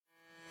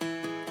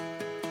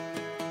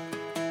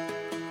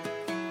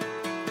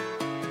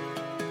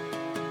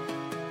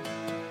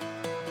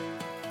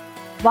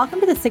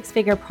Welcome to the Six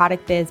Figure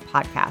Product Biz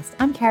podcast.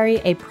 I'm Carrie,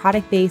 a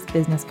product-based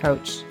business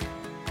coach.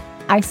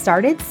 I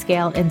started,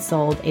 scaled, and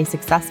sold a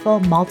successful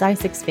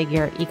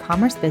multi-six-figure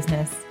e-commerce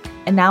business,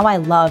 and now I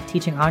love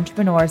teaching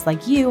entrepreneurs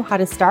like you how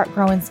to start,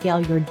 grow, and scale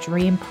your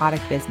dream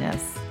product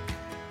business.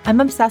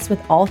 I'm obsessed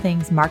with all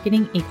things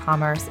marketing,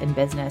 e-commerce, and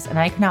business, and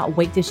I cannot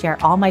wait to share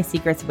all my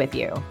secrets with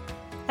you.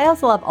 I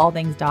also love all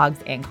things dogs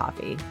and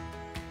coffee.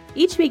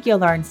 Each week, you'll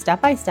learn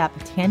step-by-step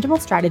tangible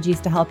strategies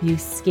to help you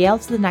scale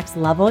to the next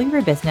level of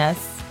your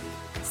business,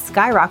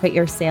 skyrocket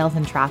your sales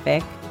and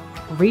traffic,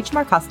 reach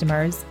more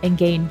customers, and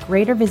gain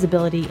greater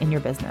visibility in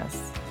your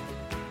business.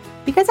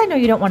 Because I know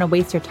you don't want to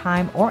waste your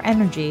time or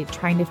energy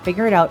trying to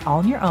figure it out all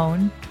on your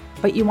own,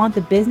 but you want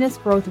the business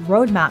growth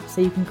roadmap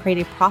so you can create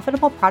a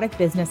profitable product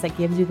business that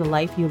gives you the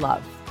life you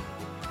love.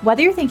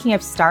 Whether you're thinking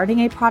of starting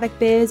a product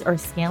biz or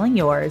scaling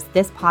yours,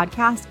 this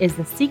podcast is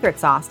the secret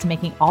sauce to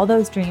making all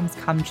those dreams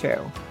come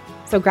true.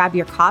 So grab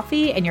your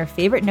coffee and your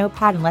favorite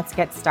notepad and let's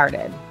get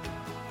started.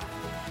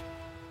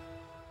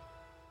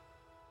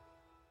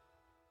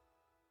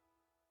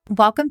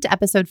 Welcome to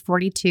episode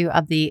 42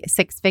 of the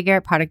Six Figure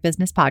Product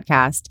Business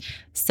Podcast.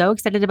 So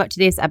excited about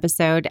today's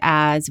episode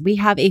as we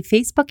have a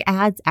Facebook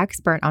ads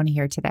expert on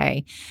here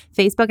today.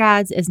 Facebook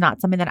ads is not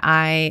something that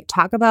I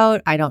talk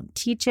about. I don't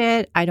teach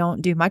it. I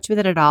don't do much with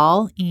it at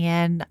all.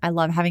 And I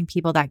love having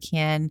people that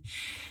can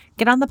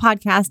get on the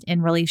podcast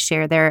and really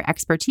share their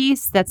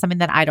expertise. That's something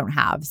that I don't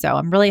have. So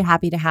I'm really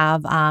happy to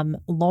have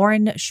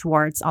Lauren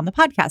Schwartz on the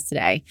podcast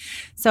today.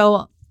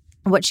 So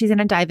what she's going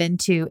to dive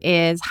into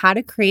is how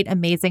to create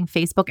amazing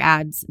Facebook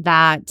ads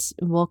that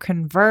will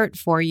convert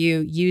for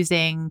you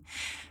using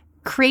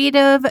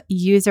creative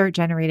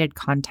user-generated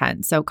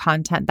content. So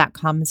content that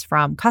comes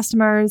from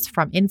customers,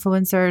 from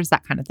influencers,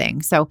 that kind of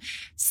thing. So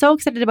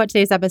excited about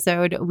today's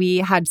episode. We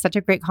had such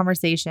a great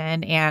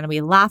conversation and we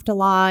laughed a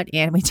lot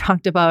and we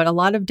talked about a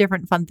lot of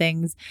different fun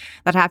things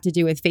that have to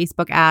do with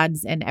Facebook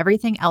ads and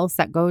everything else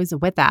that goes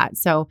with that.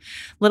 So a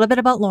little bit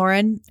about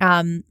Lauren.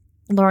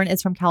 Lauren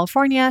is from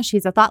California.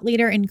 She's a thought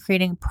leader in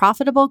creating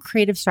profitable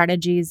creative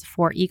strategies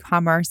for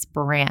e-commerce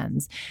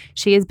brands.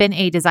 She has been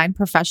a design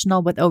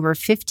professional with over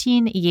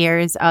 15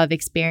 years of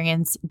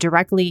experience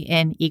directly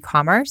in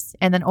e-commerce.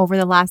 And then over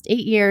the last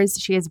 8 years,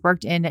 she has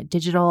worked in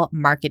digital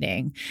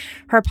marketing.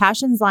 Her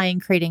passions lie in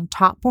creating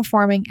top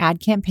performing ad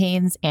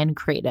campaigns and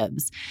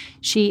creatives.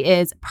 She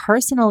is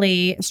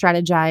personally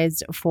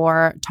strategized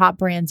for top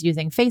brands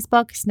using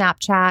Facebook,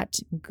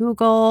 Snapchat,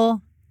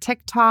 Google,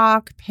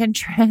 TikTok,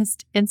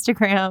 Pinterest,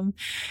 Instagram,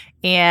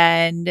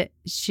 and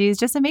she's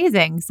just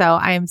amazing. So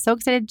I am so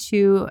excited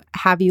to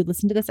have you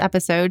listen to this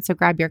episode. So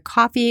grab your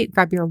coffee,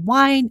 grab your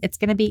wine. It's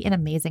going to be an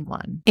amazing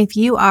one. If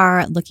you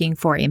are looking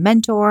for a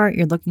mentor,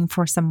 you're looking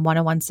for some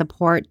one-on-one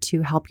support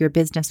to help your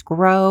business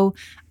grow,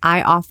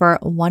 I offer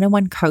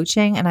one-on-one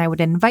coaching, and I would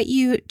invite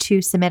you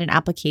to submit an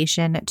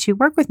application to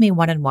work with me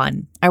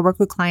one-on-one. I work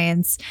with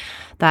clients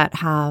that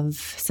have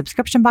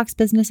subscription box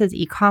businesses,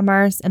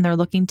 e-commerce, and they're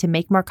looking to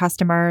make more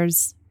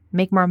customers,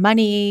 make more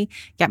money,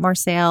 get more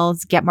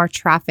sales, get more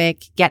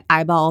traffic, get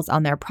eyeballs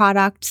on their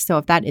product. So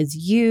if that is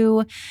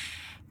you,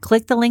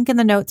 click the link in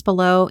the notes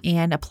below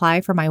and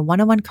apply for my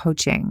one-on-one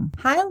coaching.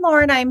 Hi,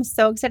 Lauren. I'm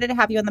so excited to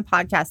have you on the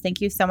podcast.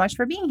 Thank you so much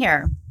for being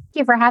here. Thank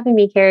you for having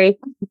me, Carrie.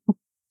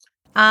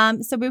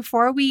 So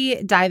before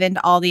we dive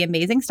into all the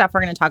amazing stuff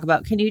we're going to talk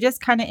about, can you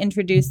just kind of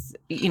introduce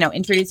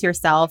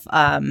yourself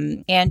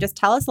and just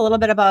tell us a little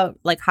bit about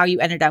like how you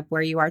ended up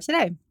where you are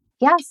today?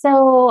 Yeah,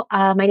 so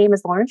my name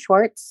is Lauren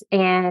Schwartz,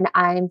 and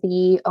I'm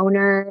the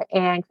owner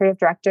and creative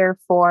director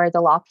for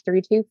the Loft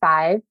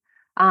 325.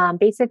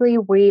 Basically,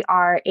 we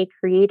are a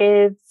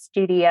creative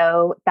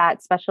studio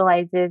that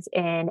specializes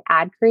in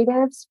ad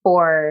creatives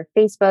for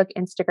Facebook,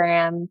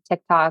 Instagram,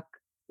 TikTok,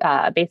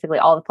 basically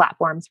all the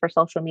platforms for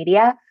social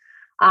media.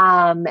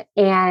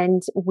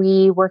 And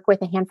we work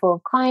with a handful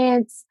of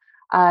clients,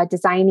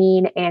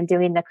 designing and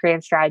doing the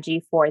creative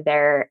strategy for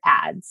their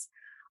ads.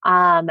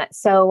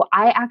 So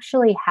I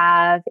actually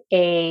have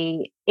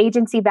a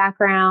agency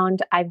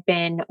background. I've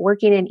been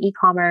working in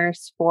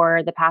e-commerce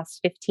for the past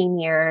 15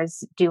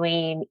 years,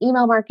 doing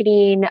email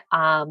marketing,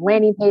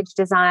 landing page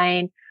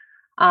design,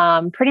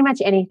 pretty much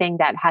anything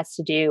that has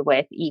to do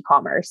with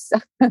e-commerce.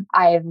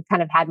 I've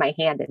kind of had my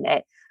hand in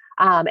it.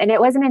 And it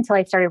wasn't until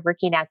I started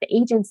working at the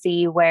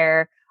agency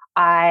where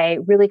I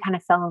really kind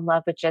of fell in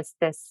love with just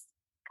this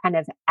kind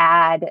of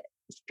ad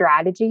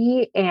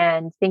strategy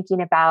and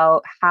thinking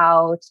about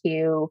how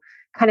to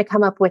kind of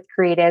come up with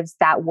creatives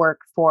that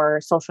work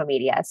for social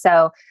media.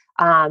 So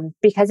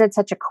because it's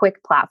such a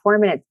quick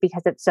platform and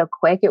because it's so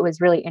quick, it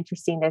was really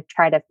interesting to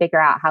try to figure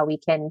out how we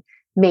can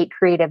make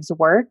creatives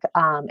work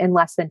in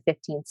less than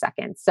 15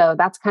 seconds. So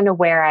that's kind of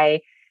where I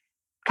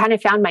kind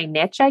of found my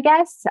niche, I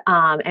guess,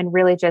 and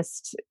really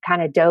just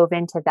kind of dove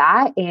into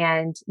that.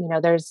 And,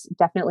 there's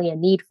definitely a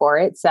need for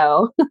it.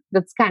 So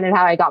that's kind of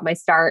how I got my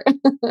start.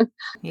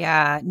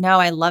 Yeah, no,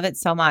 I love it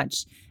so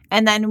much.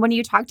 And then when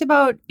you talked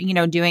about,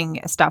 doing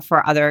stuff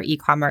for other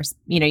e-commerce,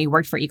 you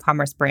worked for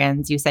e-commerce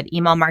brands, you said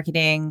email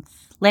marketing,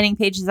 landing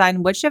page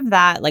design, which of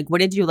that, like, what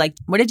did you like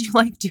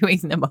doing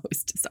the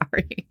most?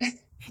 Sorry.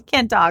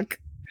 Can't talk.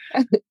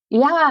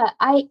 Yeah,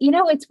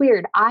 it's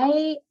weird.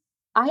 I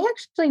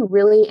actually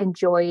really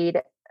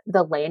enjoyed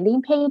the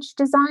landing page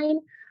design.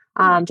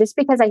 Just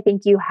because I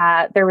think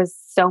there was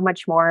so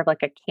much more of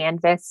like a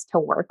canvas to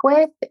work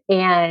with.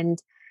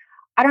 And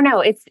I don't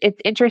know, it's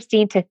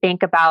interesting to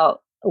think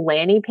about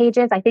landing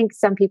pages. I think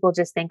some people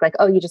just think like,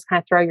 oh, you just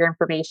kind of throw your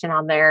information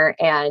on there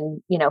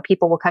and,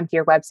 people will come to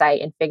your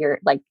website and figure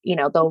like,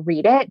 they'll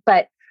read it.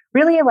 But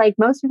really like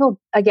most people,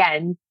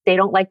 again, they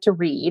don't like to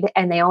read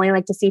and they only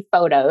like to see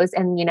photos.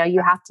 And,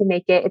 you have to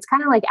make it's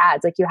kind of like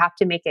ads, like you have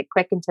to make it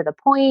quick and to the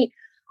point.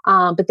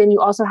 But then you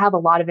also have a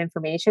lot of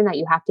information that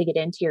you have to get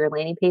into your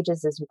landing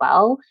pages as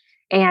well.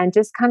 And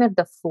just kind of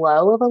the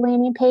flow of a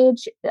landing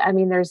page. I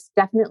mean, there's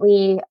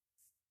definitely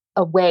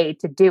a way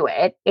to do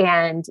it,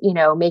 and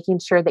making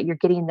sure that you're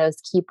getting those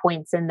key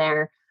points in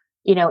there,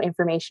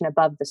 information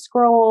above the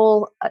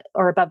scroll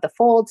or above the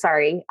fold,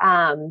 sorry.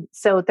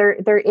 So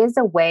there is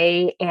a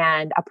way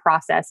and a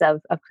process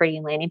of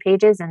creating landing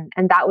pages, and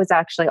that was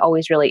actually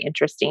always really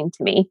interesting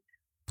to me.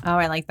 Oh,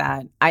 I like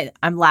that.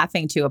 I'm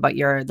laughing too about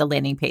the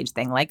landing page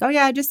thing. Like, oh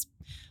yeah, just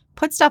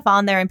put stuff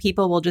on there and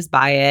people will just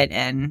buy it.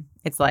 And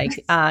it's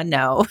like,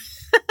 no.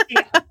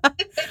 Yeah.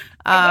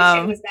 I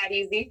wish it was that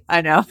easy.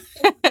 I know.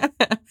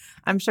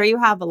 I'm sure you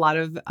have a lot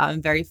of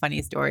very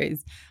funny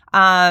stories. So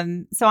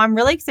I'm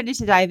really excited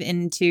to dive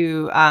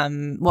into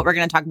what we're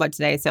going to talk about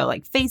today. So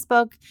like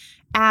Facebook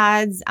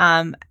ads.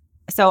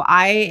 So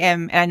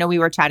and I know we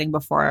were chatting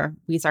before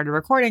we started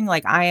recording,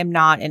 like I am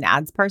not an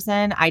ads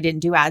person. I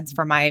didn't do ads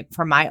for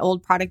my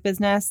old product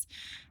business.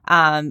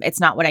 It's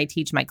not what I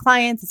teach my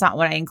clients. It's not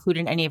what I include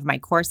in any of my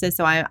courses.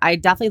 So I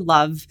definitely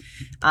love,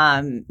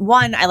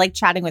 one, I like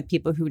chatting with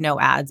people who know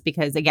ads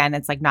because again,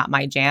 it's like not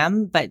my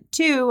jam, but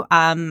two,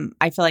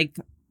 I feel like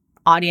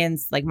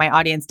my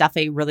audience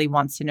definitely really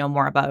wants to know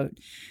more about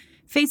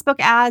Facebook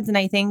ads. And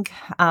I think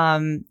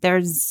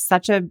there's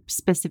such a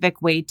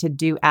specific way to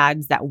do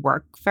ads that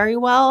work very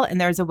well.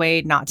 And there's a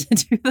way not to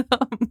do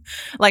them.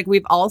 Like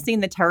we've all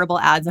seen the terrible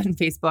ads on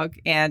Facebook.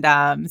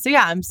 And so,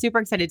 yeah, I'm super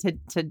excited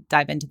to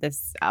dive into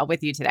this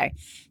with you today.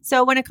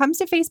 So when it comes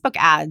to Facebook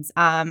ads,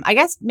 I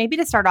guess maybe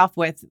to start off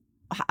with,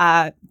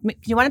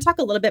 you want to talk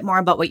a little bit more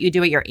about what you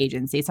do at your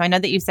agency? So I know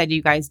that you said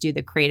you guys do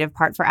the creative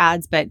part for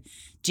ads, but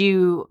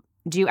do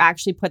you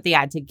actually put the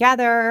ad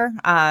together?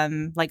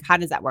 Like, how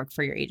does that work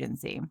for your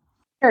agency?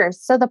 Sure.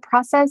 So the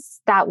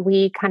process that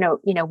we kind of,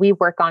 we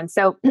work on.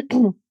 So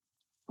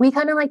we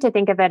kind of like to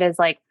think of it as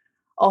like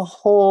a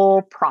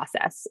whole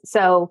process.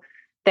 So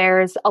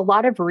there's a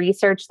lot of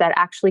research that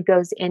actually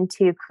goes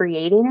into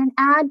creating an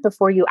ad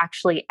before you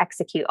actually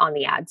execute on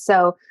the ad.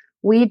 So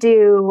we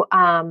do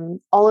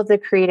all of the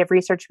creative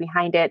research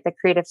behind it, the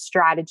creative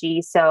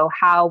strategy. So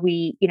how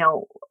we,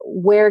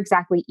 where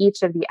exactly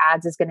each of the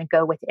ads is going to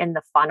go within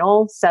the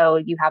funnel. So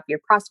you have your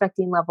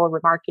prospecting level,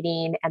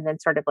 remarketing, and then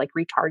sort of like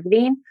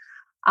retargeting.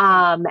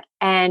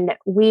 And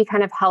we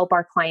kind of help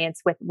our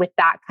clients with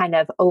that kind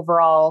of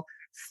overall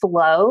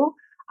flow.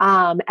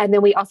 And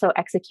then we also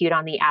execute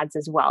on the ads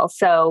as well.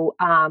 So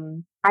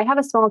I have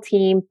a small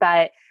team,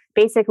 but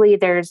basically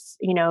there's,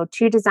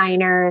 two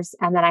designers,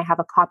 and then I have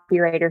a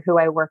copywriter who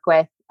I work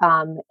with.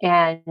 And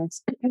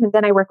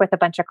then I work with a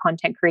bunch of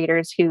content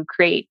creators who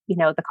create,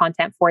 the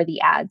content for the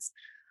ads.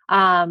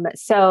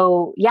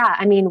 So yeah,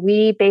 I mean,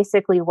 we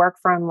basically work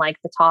from like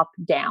the top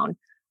down,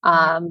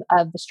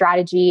 of the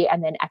strategy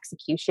and then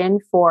execution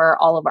for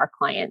all of our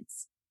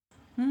clients.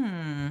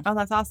 Oh,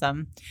 that's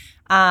awesome.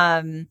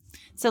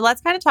 So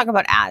let's kind of talk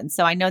about ads.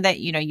 So I know that,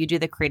 you do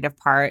the creative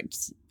part.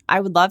 I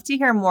would love to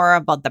hear more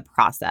about the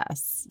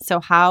process. So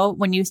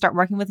when you start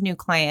working with a new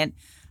client,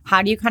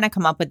 how do you kind of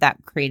come up with that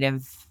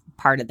creative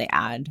part of the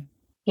ad?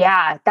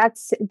 Yeah,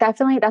 that's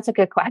a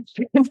good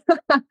question.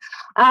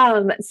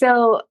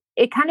 So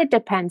it kind of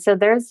depends. So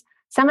there's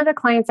some of the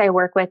clients I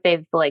work with,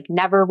 they've like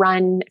never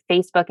run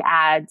Facebook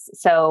ads.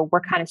 So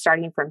we're kind of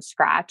starting from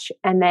scratch.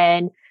 And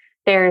then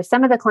there's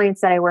some of the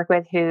clients that I work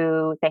with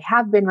who they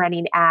have been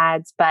running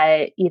ads,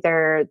 but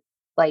either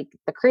like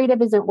the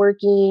creative isn't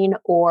working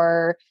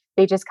or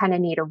they just kind of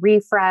need a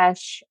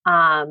refresh.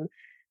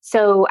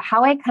 So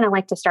how I kind of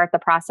like to start the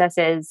process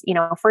is,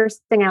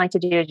 first thing I like to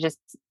do is just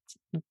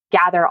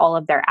gather all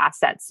of their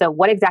assets. So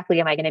what exactly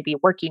am I going to be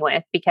working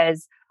with?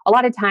 Because a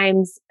lot of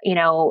times,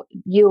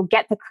 you'll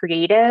get the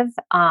creative,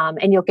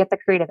 and you'll get the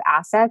creative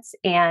assets,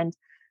 and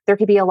there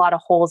could be a lot of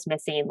holes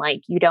missing.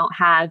 Like you don't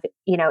have,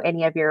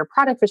 any of your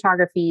product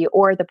photography,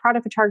 or the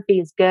product photography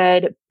is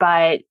good,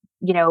 but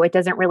it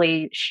doesn't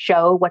really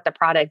show what the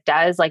product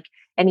does, like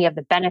any of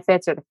the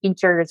benefits or the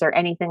features or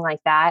anything like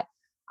that.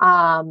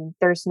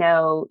 There's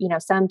no,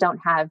 some don't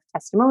have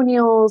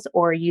testimonials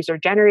or user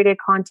generated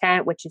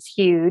content, which is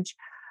huge.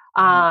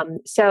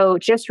 So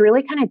just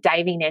really kind of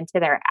diving into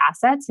their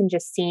assets and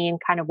just seeing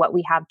kind of what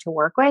we have to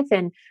work with.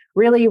 And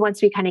really,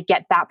 once we kind of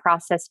get that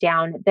process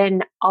down,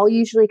 then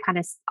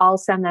I'll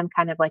send them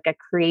kind of like a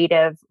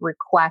creative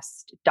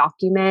request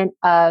document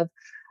of,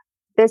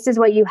 this is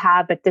what you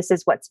have, but this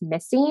is what's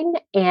missing.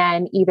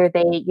 And either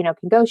they,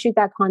 can go shoot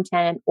that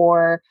content,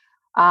 or,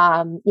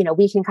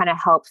 we can kind of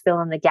help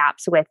fill in the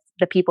gaps with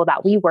the people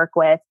that we work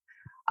with.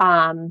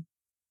 And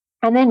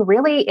then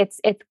really it's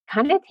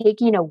kind of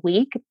taking a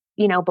week,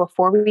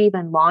 before we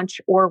even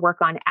launch or work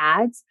on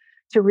ads,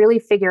 to really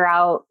figure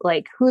out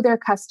like who their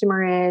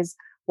customer is,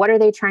 what are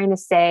they trying to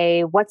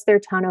say, what's their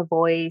tone of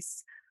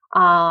voice.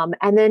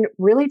 And then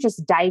really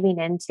just diving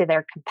into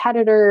their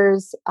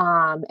competitors,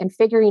 and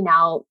figuring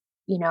out,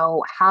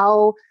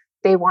 how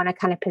they want to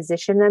kind of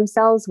position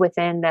themselves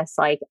within this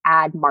like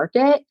ad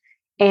market.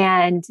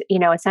 And,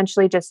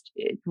 essentially just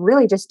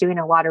really just doing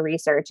a lot of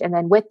research. And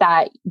then with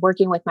that,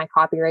 working with my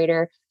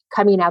copywriter,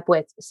 coming up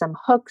with some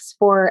hooks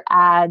for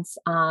ads,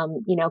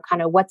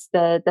 kind of what's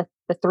the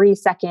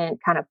 3-second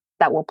kind of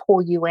that will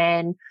pull you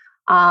in,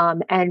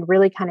 and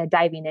really kind of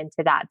diving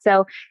into that.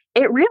 So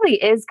it really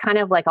is kind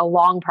of like a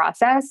long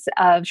process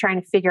of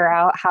trying to figure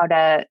out how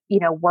to,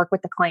 work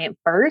with the client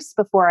first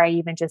before I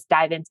even just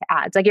dive into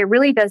ads. Like it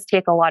really does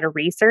take a lot of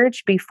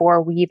research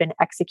before we even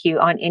execute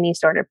on any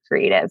sort of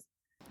creative.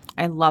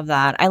 I love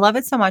that. I love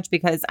it so much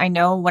because I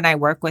know when I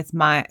work with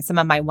some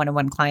of my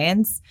one-on-one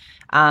clients,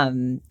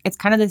 it's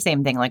kind of the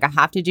same thing. Like I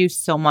have to do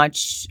so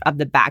much of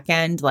the back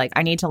end. Like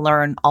I need to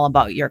learn all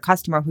about your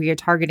customer, who you're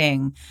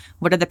targeting,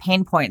 what are the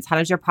pain points, how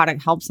does your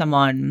product help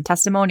someone,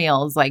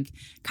 testimonials, like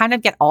kind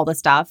of get all the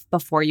stuff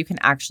before you can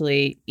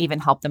actually even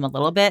help them a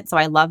little bit. So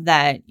I love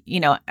that,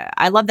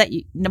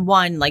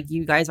 one, like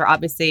you guys are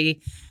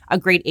obviously a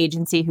great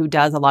agency who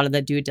does a lot of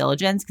the due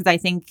diligence, because I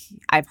think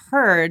I've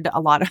heard a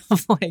lot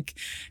of like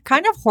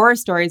kind of horror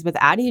stories with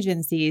ad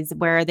agencies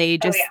where they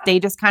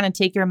just kind of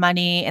take your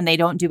money and they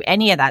don't do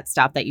any of that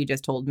stuff that you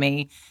just told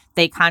me.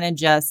 They kind of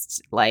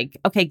just like,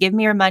 okay, give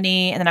me your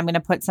money and then I'm going to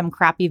put some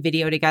crappy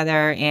video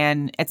together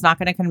and it's not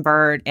going to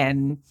convert,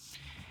 and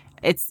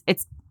it's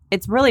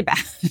really bad.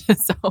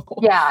 So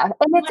yeah.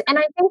 And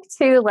I think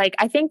too, like,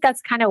 I think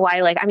that's kind of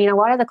why, like, I mean, a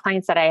lot of the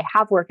clients that I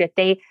have worked with,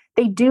 they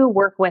do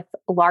work with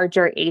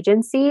larger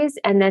agencies,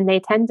 and then they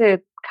tend to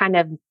kind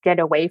of get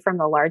away from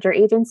the larger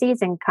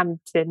agencies and come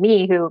to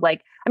me, who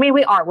like, I mean,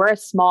 we're a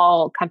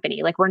small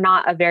company, like we're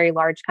not a very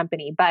large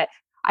company, but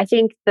I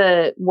think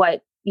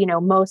what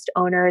most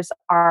owners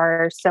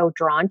are so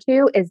drawn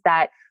to is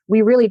that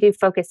we really do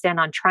focus in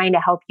on trying to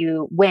help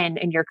you win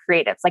in your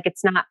creatives. Like,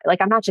 it's not like,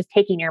 I'm not just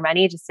taking your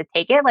money just to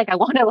take it. Like, I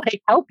want to like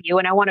help you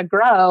and I want to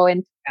grow.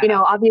 And,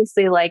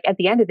 obviously like at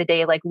the end of the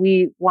day, like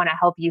we want to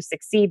help you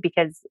succeed,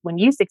 because when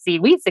you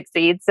succeed, we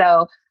succeed.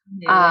 So,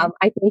 I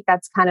think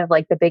that's kind of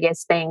like the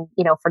biggest thing,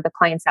 for the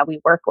clients that we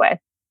work with.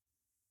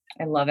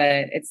 I love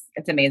it.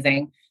 It's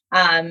amazing.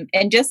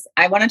 And just,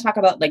 I want to talk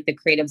about like the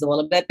creatives a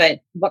little bit,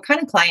 but what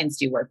kind of clients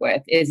do you work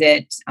with? Is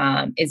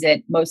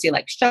it mostly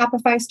like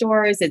Shopify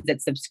stores? Is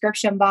it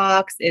subscription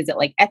box? Is it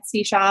like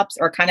Etsy shops,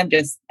 or kind of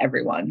just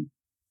everyone?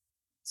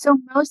 So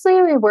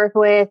mostly we work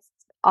with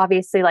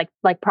obviously like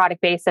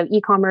product-based, so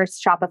e-commerce,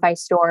 Shopify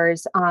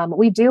stores.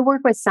 We do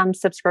work with some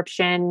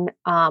subscription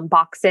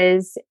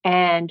boxes,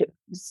 and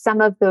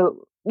some of the,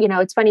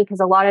 it's funny because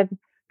a lot of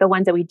the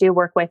ones that we do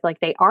work with, like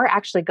they are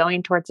actually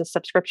going towards a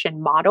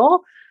subscription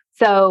model.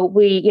 So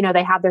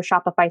they have their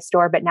Shopify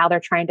store, but now they're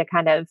trying to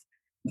kind of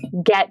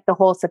get the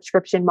whole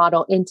subscription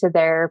model into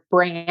their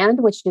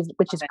brand, which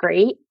is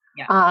great.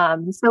 Yeah.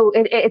 So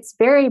it's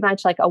very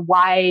much like a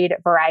wide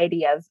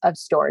variety of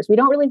stores. We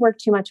don't really work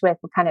too much with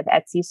kind of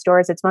Etsy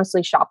stores. It's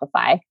mostly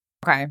Shopify.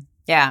 Okay.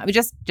 Yeah. I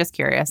was just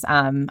curious.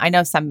 I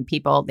know some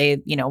people,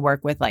 they,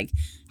 work with like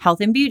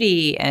health and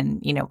beauty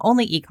and,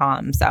 only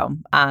e-com. So,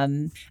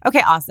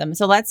 okay, awesome.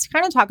 So let's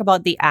kind of talk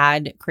about the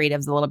ad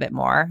creatives a little bit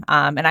more.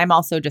 And I'm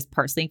also just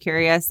personally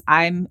curious.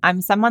 I'm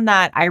someone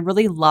that I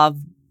really love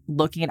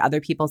looking at other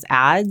people's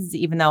ads,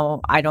 even though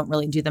I don't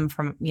really do them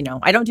from,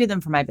 I don't do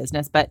them for my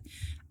business, but,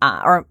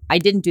 or I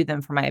didn't do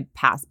them for my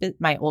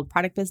my old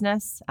product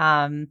business.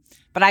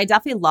 But I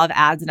definitely love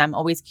ads, and I'm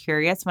always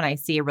curious when I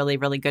see a really,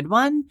 really good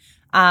one.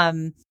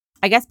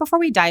 I guess before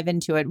we dive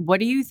into it, what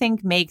do you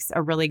think makes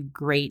a really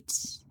great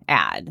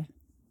ad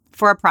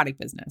for a product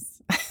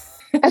business?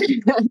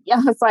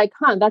 Yeah, it's like,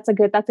 that's a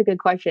good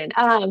question.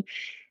 I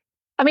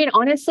mean,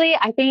 honestly,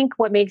 I think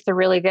what makes a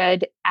really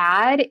good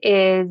ad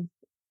is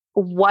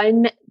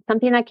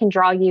something that can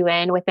draw you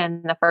in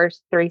within the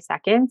first 3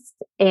 seconds.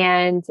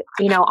 And,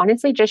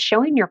 honestly, just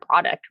showing your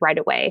product right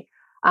away.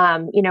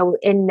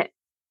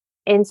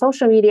 In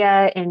social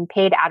media and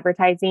paid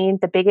advertising,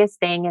 the biggest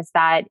thing is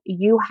that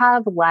you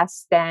have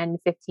less than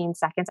 15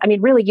 seconds. I mean,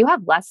 really, you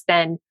have less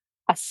than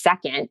a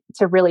second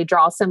to really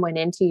draw someone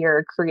into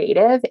your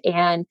creative.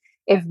 And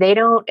if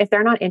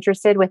they're not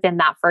interested within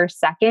that first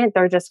second,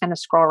 they're just going to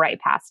scroll right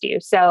past you.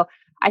 So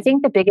I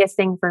think the biggest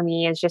thing for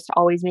me is just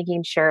always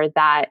making sure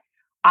that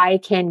I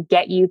can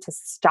get you to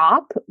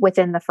stop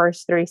within the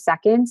first 3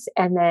 seconds.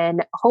 And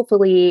then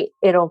hopefully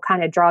it'll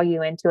kind of draw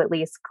you into at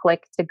least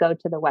click to go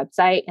to the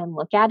website and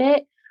look at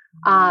it.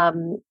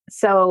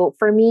 So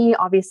for me,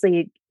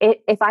 obviously,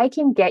 if I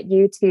can get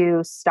you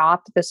to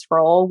stop the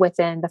scroll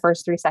within the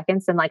first 3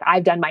 seconds, then like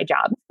I've done my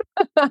job.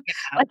 Yeah.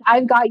 Like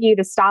I've got you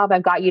to stop,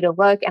 I've got you to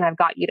look, and I've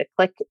got you to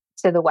click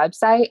to the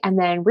website. And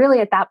then really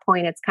at that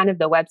point, it's kind of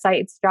the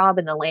website's job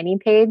and the landing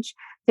page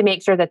to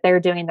make sure that they're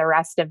doing the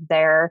rest of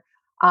their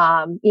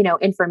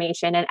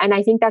information. And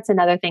I think that's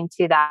another thing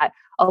too, that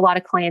a lot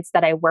of clients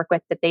that I work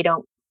with that they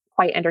don't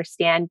quite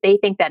understand. They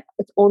think that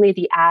it's only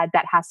the ad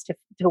that has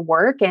to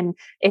work. And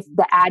if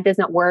the ad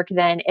doesn't work,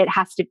 then it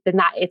has to, then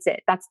it's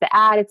it. That's the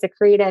ad. It's a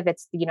creative.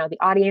 It's, the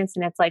audience.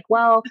 And it's like,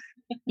 well,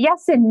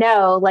 yes and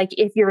no. Like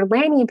if your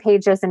landing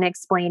page doesn't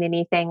explain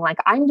anything, like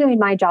I'm doing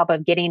my job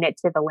of getting it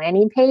to the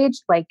landing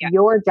page. Like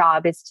your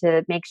job is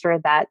to make sure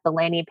that the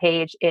landing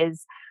page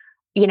is,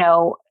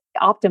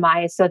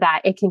 optimized so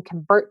that it can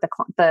convert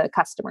the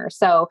customer.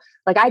 So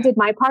like I did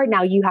my part,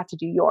 now you have to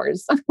do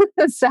yours.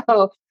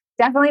 So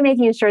definitely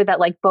making sure that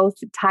like both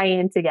tie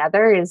in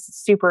together is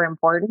super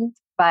important.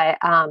 But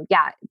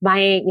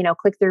my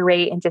click-through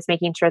rate and just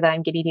making sure that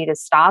I'm getting you to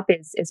stop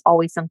is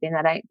always something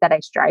that I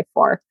strive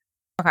for.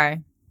 Okay.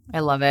 I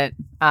love it.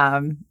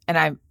 And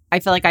I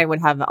feel like I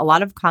would have a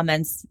lot of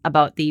comments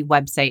about the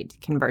website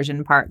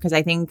conversion part, because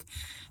I think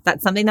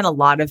that's something that a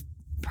lot of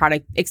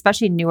product,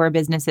 especially newer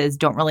businesses,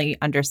 don't really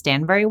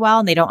understand very well.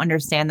 And they don't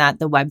understand that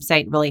the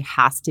website really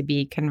has to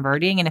be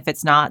converting. And if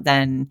it's not,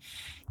 then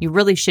you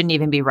really shouldn't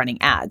even be running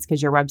ads because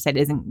your website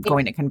isn't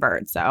going to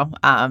convert. So,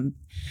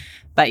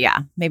 but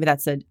yeah, maybe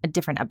that's a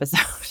different episode.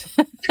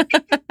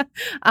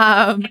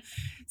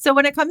 So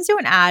when it comes to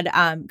an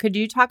ad, could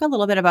you talk a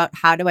little bit about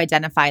how to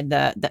identify I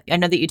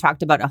know that you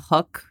talked about a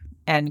hook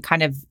and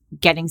kind of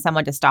getting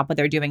someone to stop what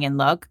they're doing and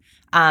look.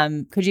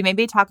 Could you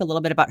maybe talk a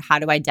little bit about how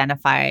to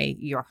identify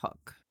your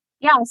hook?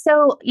 Yeah.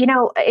 So,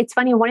 it's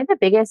funny. One of the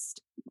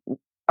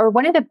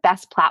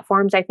best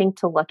platforms I think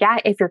to look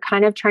at if you're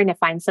kind of trying to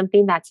find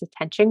something that's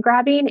attention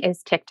grabbing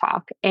is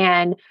TikTok.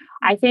 And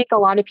I think a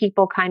lot of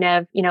people kind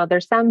of,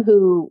 there's some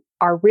who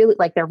are really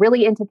like, they're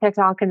really into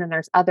TikTok. And then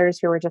there's others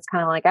who are just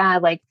kind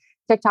of like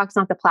TikTok's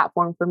not the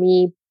platform for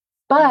me.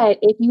 But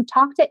if you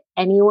talk to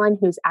anyone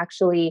who's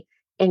actually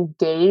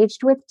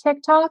engaged with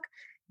TikTok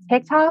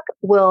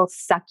will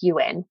suck you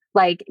in.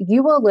 Like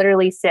you will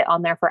literally sit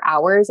on there for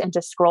hours and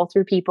just scroll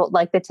through people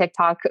like the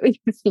TikTok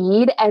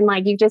feed. And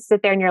like, you just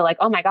sit there and you're like,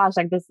 oh my gosh,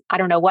 like this, I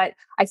don't know what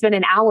I spent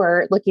an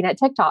hour looking at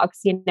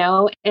TikToks,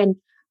 and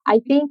I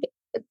think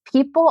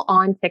people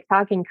on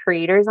TikTok and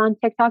creators on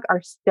TikTok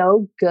are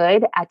so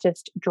good at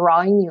just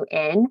drawing you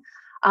in.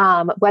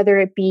 Whether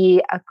it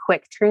be a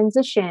quick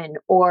transition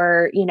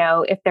or,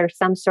 if there's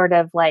some sort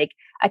of like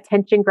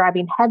attention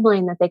grabbing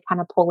headline that they kind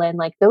of pull in,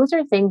 like those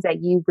are things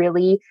that you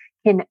really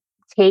can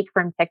take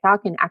from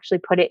TikTok and actually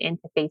put it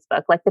into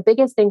Facebook. Like the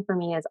biggest thing for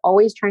me is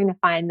always trying to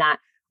find that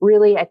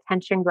really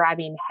attention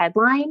grabbing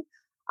headline.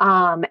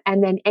 And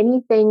then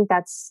anything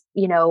that's,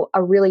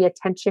 a really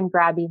attention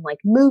grabbing like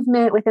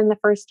movement within the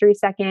first 3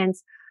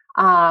 seconds.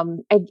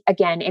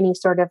 Again, any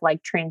sort of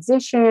like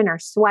transition or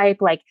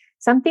swipe, like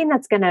something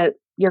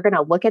you're going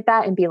to look at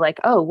that and be like,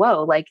 oh,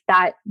 whoa, like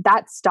that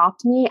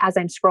stopped me as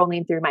I'm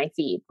scrolling through my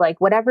feed. Like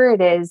whatever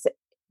it is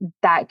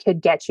that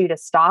could get you to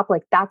stop,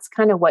 like that's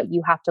kind of what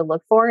you have to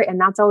look for. And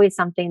that's always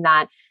something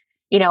that,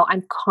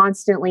 I'm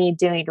constantly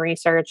doing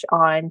research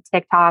on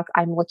TikTok.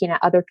 I'm looking at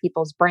other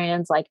people's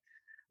brands, like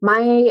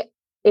my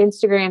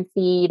Instagram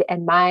feed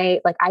and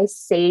I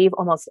save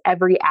almost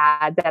every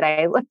ad that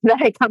I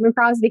come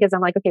across because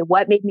I'm like, okay,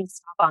 what made me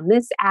stop on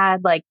this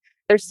ad? Like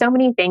there's so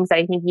many things that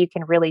I think you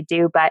can really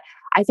do. But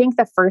I think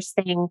the first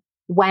thing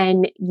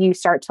when you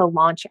start to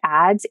launch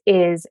ads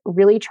is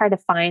really try to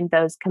find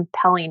those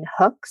compelling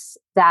hooks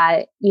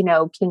that,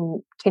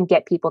 can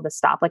get people to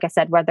stop. Like I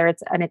said, whether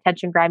it's an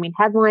attention grabbing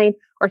headline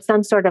or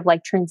some sort of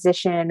like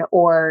transition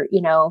or,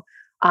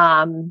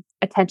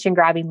 attention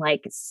grabbing,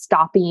 like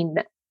stopping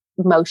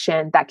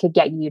motion that could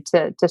get you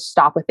to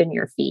stop within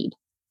your feed.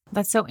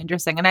 That's so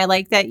interesting. And I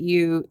like that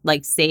you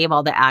like save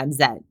all the ads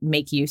that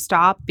make you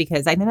stop,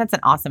 because I think that's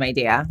an awesome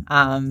idea.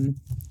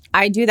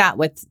 I do that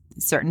with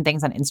certain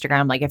things on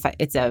Instagram, like if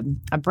it's a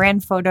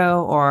brand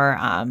photo or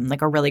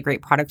like a really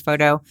great product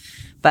photo.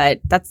 But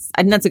I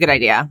think that's a good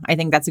idea. I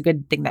think that's a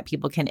good thing that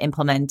people can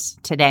implement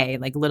today.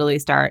 Like literally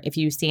start, if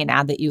you see an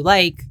ad that you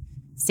like,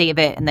 save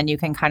it, and then you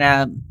can kind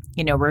of,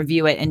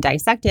 review it and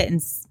dissect it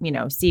and,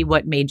 see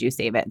what made you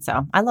save it.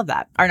 So I love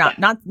that. Or not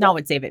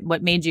what save it,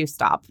 what made you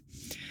stop.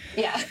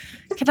 Yeah.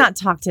 Cannot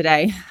talk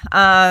today.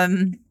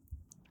 And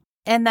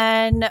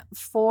then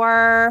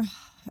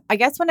I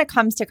guess when it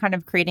comes to kind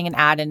of creating an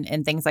ad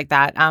and things like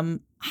that,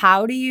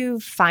 how do you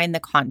find the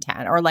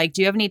content? Or like,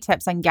 do you have any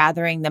tips on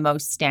gathering the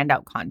most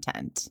standout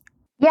content?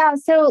 Yeah.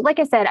 So like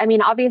I said, I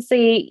mean,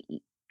 obviously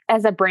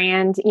as a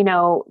brand,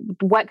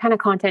 what kind of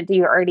content do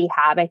you already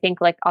have? I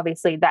think like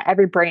obviously that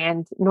every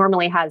brand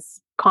normally has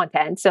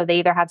content. So they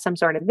either have some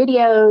sort of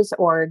videos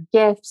or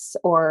GIFs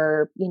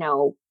or,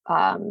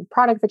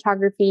 product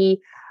photography.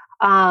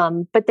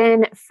 But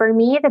then for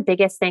me, the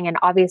biggest thing, and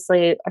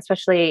obviously,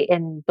 especially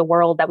in the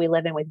world that we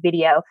live in with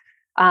video,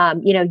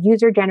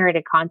 user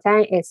generated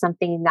content is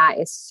something that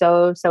is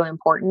so, so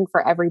important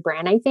for every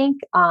brand, I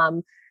think.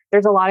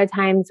 There's a lot of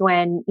times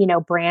when,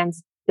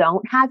 brands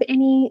don't have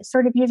any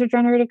sort of user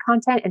generated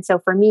content. And so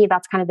for me,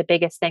 that's kind of the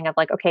biggest thing of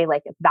like, okay,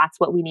 like that's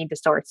what we need to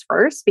source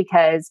first,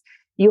 because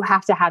you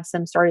have to have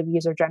some sort of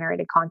user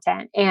generated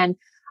content. And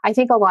I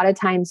think a lot of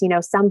times,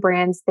 some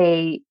brands,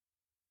 they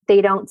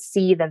don't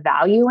see the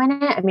value in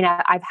it. I mean,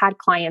 I've had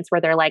clients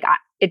where they're like,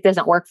 it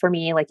doesn't work for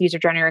me. Like user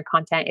generated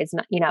content is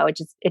not,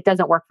 it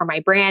doesn't work for my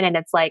brand. And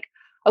it's like,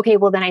 okay,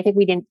 well then I think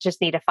we didn't just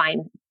need to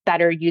find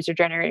better user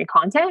generated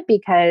content,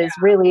 because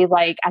really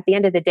like at the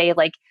end of the day,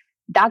 like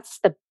that's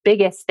the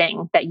biggest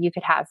thing that you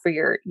could have for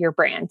your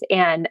brand.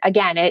 And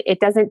again, it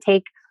doesn't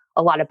take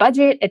a lot of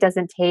budget. It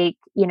doesn't take,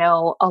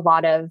 a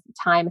lot of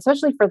time,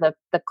 especially for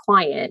the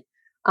client.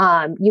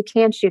 You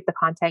can shoot the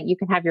content. You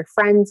can have your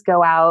friends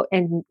go out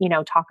and,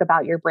 talk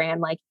about your brand.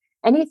 Like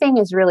anything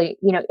is really,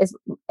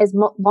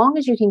 long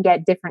as you can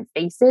get different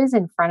faces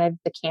in front of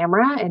the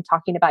camera and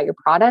talking about your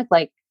product,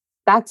 like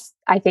that's,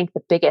 I think,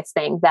 the biggest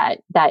thing that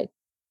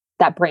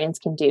brands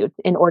can do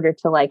in order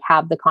to like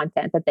have the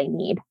content that they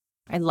need.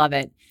 I love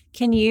it.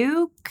 Can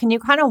you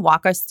kind of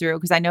walk us through,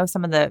 because I know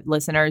some of the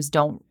listeners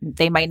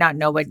they might not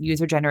know what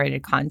user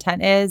generated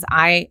content is.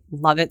 I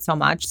love it so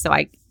much. So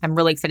I'm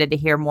really excited to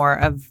hear more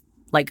of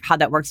like how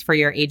that works for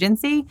your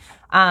agency.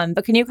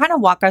 But can you kind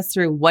of walk us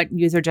through what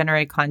user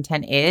generated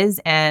content is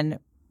and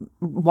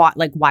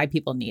why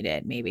people need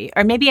it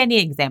or maybe any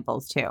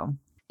examples too?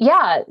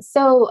 Yeah.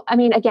 So, I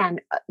mean, again,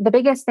 the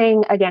biggest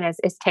thing again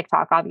is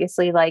TikTok,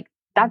 obviously. Like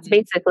that's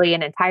basically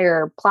an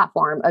entire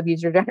platform of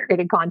user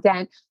generated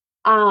content.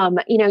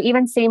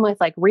 Even same with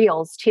like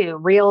Reels too.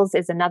 Reels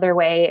is another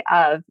way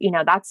of,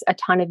 that's a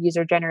ton of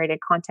user generated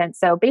content.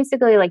 So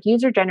basically like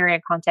user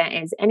generated content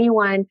is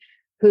anyone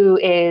who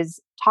is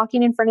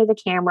talking in front of the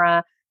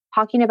camera,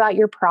 talking about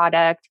your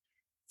product,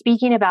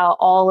 speaking about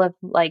all of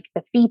like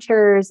the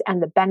features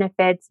and the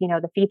benefits,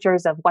 the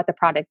features of what the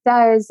product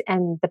does,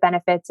 and the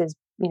benefits is,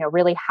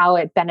 really how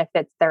it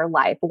benefits their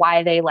life,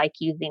 why they like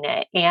using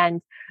it.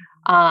 And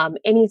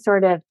any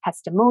sort of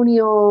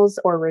testimonials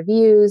or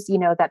reviews,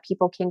 that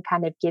people can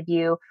kind of give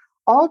you,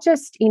 all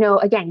just,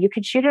 again, you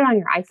could shoot it on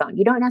your iPhone.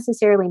 You don't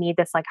necessarily need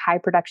this like high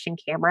production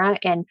camera.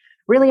 And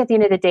really at the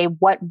end of the day,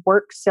 what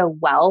works so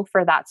well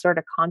for that sort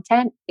of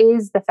content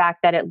is the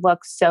fact that it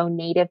looks so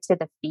native to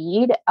the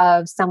feed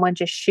of someone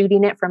just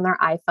shooting it from their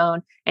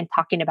iPhone and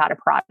talking about a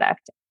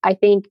product. I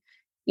think,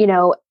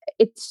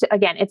 it's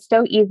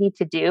so easy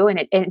to do, and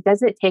it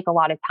doesn't take a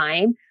lot of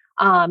time.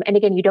 And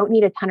again, you don't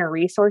need a ton of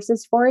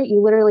resources for it.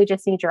 You literally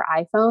just need your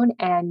iPhone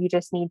and you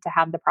just need to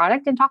have the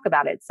product and talk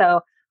about it. So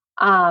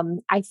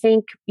I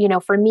think,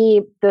 for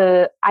me,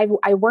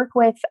 I work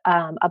with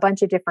a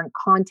bunch of different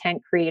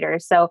content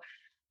creators. So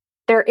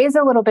there is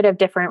a little bit of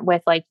different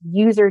with like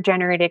user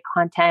generated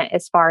content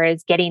as far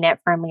as getting it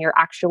from your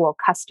actual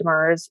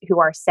customers who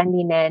are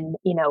sending in,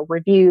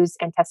 reviews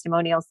and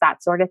testimonials,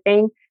 that sort of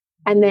thing.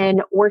 And then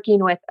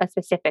working with a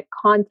specific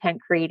content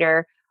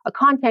creator. A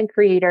content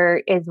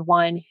creator is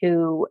one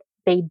who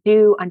they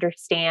do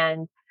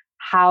understand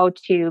how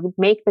to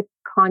make the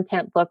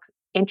content look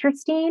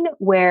interesting,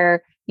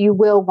 where you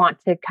will want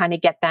to kind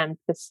of get them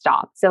to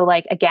stop. So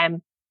like,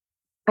 again,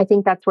 I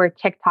think that's where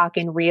TikTok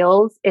and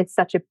Reels is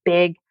such a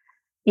big,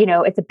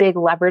 it's a big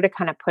lever to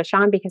kind of push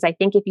on, because I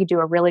think if you do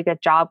a really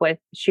good job with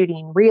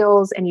shooting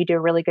Reels and you do a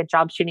really good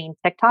job shooting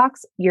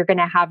TikToks, you're going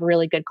to have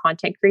really good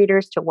content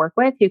creators to work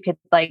with who could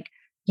like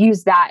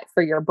use that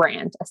for your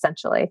brand,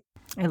 essentially.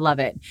 I love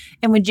it.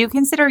 And would you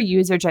consider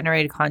user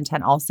generated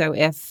content also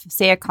if,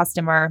 say, a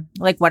customer,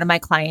 like one of my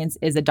clients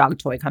is a dog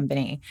toy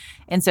company,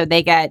 and so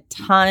they get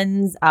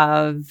tons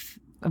of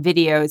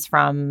videos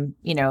from,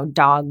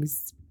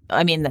 dogs.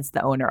 I mean, that's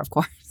the owner, of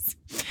course.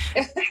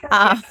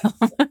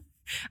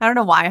 I don't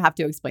know why I have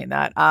to explain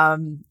that.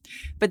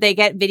 But they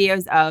get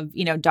videos of,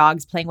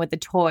 dogs playing with the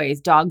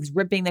toys, dogs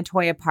ripping the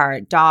toy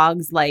apart,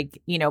 dogs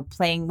like,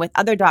 playing with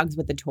other dogs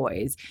with the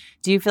toys.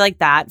 Do you feel like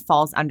that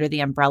falls under the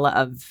umbrella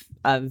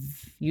of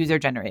user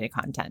generated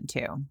content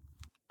too?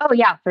 Oh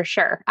yeah, for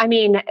sure. I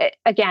mean,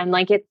 again,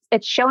 like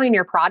it's showing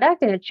your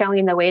product and it's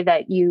showing the way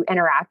that you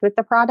interact with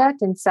the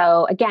product. And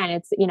so again,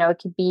 it's, it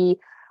could be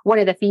one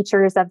of the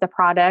features of the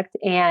product,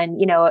 and,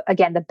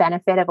 again, the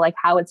benefit of like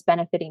how it's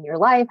benefiting your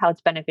life, how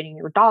it's benefiting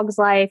your dog's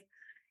life.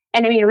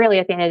 And I mean, really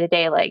at the end of the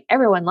day, like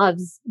everyone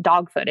loves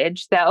dog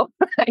footage. So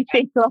I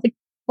think like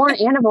more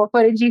animal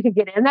footage you could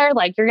get in there,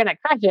 like you're going to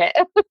crush it.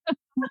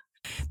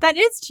 That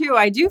is true.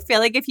 I do feel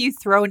like if you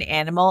throw an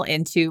animal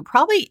into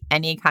probably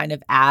any kind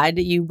of ad,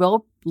 you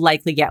will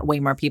likely get way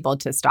more people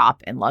to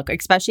stop and look,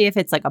 especially if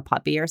it's like a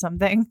puppy or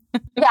something.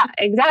 Yeah,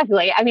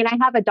 exactly. I mean, I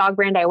have a dog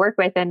brand I work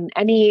with, and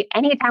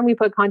anytime we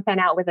put content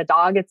out with a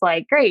dog, it's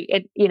like, great,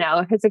 it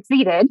has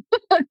succeeded.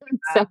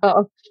 So,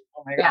 oh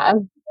my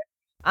God.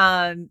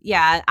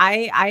 Yeah,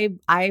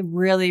 I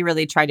really,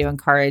 really try to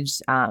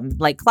encourage,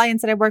 like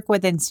clients that I work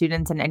with and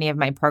students in any of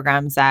my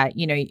programs that,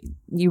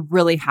 you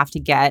really have to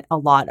get a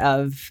lot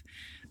of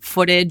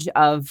footage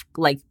of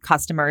like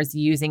customers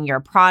using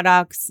your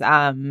products.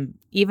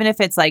 Even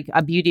if it's like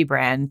a beauty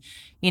brand,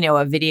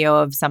 a video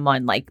of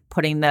someone like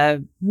putting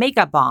the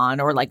makeup on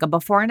or like a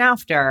before and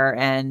after.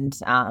 And,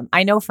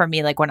 I know for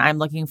me, like when I'm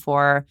looking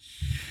for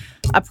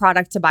a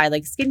product to buy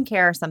like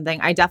skincare or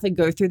something, I definitely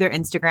go through their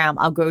Instagram.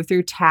 I'll go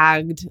through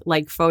tagged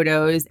like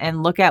photos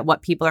and look at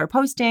what people are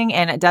posting.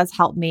 And it does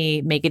help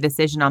me make a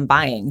decision on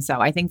buying.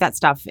 So I think that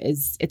stuff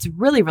it's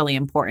really, really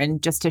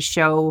important just to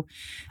show,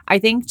 I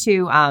think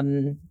to,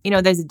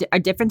 there's a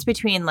difference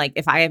between like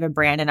if I have a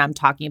brand and I'm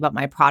talking about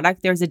my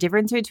product, there's a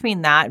difference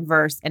between that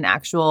versus an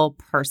actual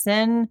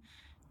person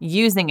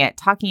using it,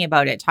 talking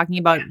about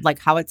like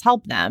how it's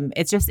helped them.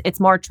 It's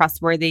more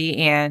trustworthy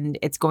and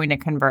it's going to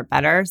convert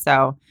better.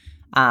 So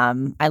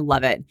I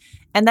love it.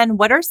 And then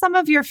what are some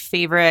of your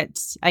favorite,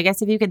 I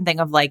guess if you can think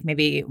of like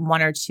maybe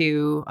one or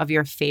two of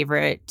your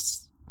favorite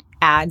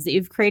ads that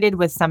you've created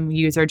with some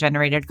user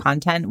generated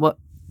content? What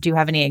do you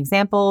have any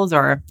examples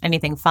or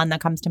anything fun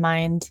that comes to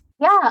mind?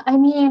 Yeah, I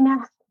mean,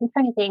 I'm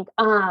trying to think.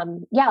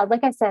 Yeah,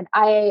 like I said,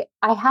 I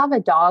have a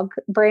dog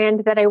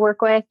brand that I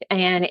work with,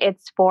 and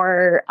it's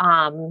for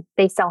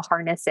they sell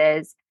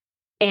harnesses.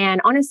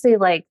 And honestly,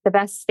 like the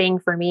best thing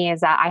for me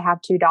is that I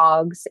have two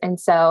dogs. And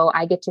so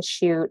I get to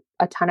shoot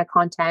a ton of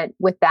content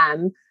with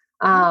them,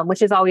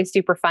 which is always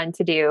super fun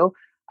to do.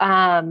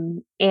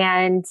 And,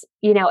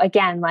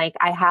 again, like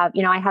I have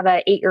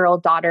a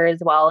 8-year-old daughter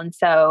as well. And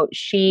so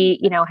she,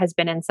 has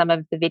been in some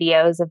of the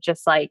videos of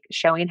just like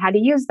showing how to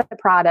use the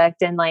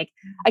product. And like,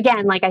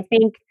 again, like I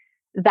think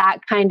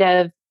that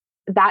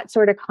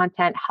sort of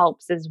content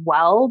helps as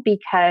well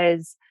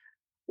because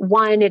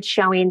one, it's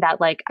showing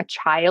that like a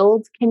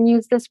child can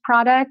use this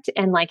product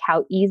and like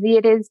how easy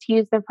it is to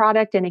use the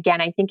product. And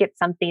again, I think it's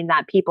something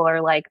that people are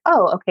like,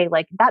 oh, okay,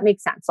 like that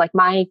makes sense. Like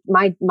my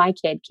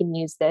kid can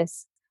use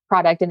this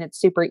product and it's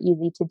super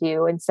easy to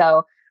do. And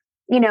so,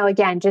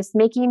 again, just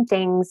making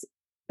things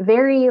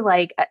very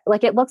like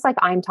it looks like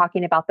I'm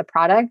talking about the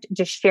product,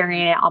 just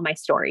sharing it on my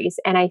stories.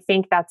 And I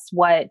think that's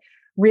what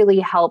really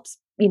helps,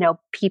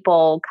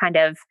 people kind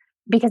of,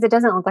 because it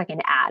doesn't look like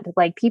an ad.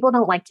 Like people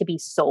don't like to be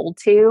sold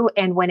to.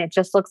 And when it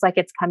just looks like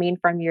it's coming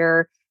from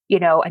your,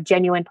 a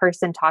genuine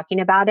person talking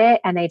about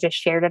it and they just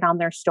shared it on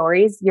their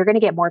stories, you're going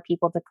to get more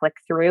people to click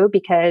through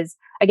because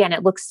again,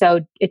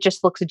 it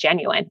just looks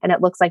genuine and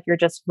it looks like you're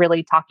just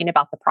really talking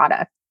about the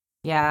product.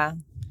 Yeah.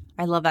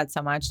 I love that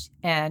so much.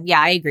 And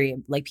yeah, I agree.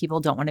 Like people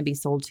don't want to be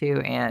sold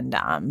to. And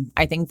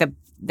I think that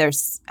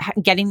there's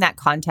getting that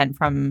content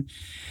from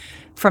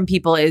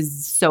people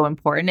is so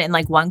important. And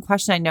like one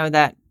question I know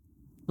that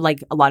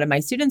like a lot of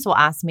my students will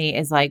ask me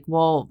is like,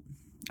 well,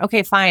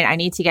 okay, fine. I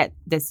need to get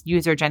this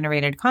user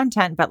generated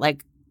content, but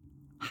like,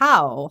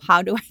 how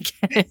do I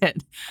get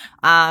it?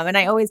 And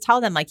I always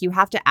tell them like, you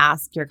have to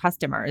ask your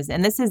customers.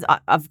 And this is,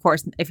 of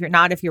course, if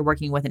you're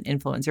working with an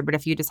influencer, but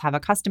if you just have a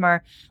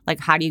customer, like,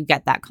 how do you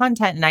get that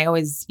content? And I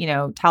always,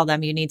 tell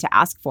them you need to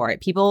ask for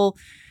it. People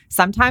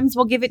sometimes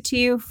will give it to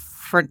you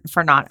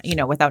for not,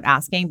 without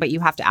asking, but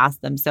you have to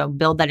ask them. So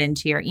build that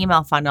into your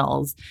email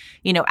funnels,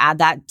 add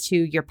that to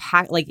your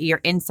like your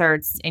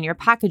inserts in your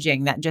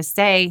packaging that just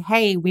say,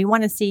 hey, we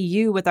want to see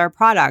you with our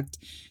product.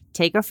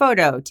 Take a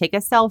photo, take a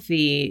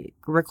selfie,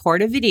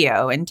 record a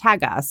video and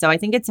tag us. So I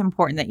think it's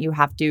important that you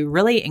have to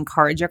really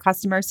encourage your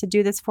customers to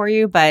do this for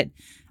you. But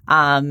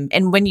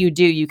and when you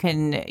do, you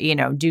can,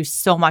 do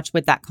so much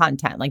with that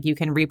content. Like you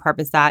can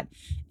repurpose that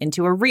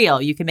into a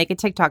reel. You can make a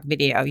TikTok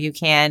video. You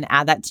can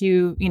add that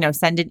to,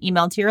 send an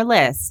email to your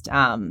list.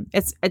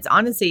 It's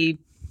honestly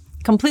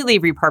completely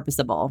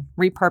repurposable.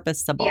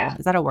 Yeah.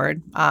 Is that a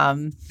word?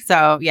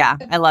 So yeah,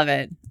 I love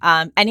it.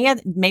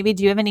 Maybe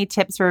do you have any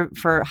tips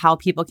for how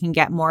people can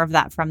get more of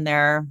that from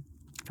their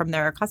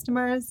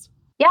customers?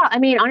 Yeah, I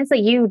mean, honestly,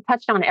 you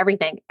touched on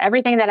everything.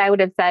 Everything that I would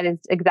have said is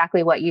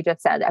exactly what you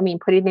just said. I mean,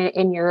 putting it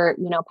in your,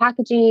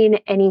 packaging,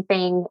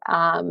 anything,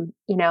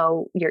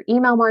 your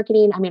email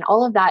marketing. I mean,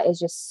 all of that is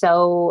just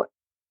so,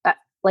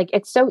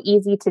 it's so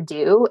easy to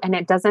do, and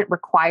it doesn't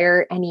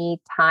require any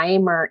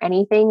time or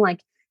anything. Like,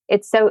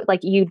 it's so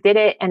like you did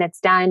it and it's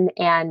done,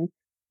 and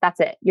that's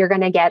it. You're going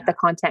to get the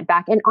content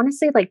back. And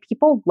honestly, like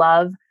people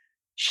love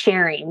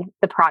sharing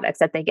the products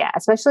that they get,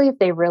 especially if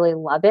they really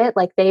love it.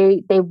 Like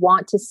they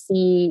want to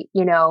see,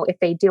 if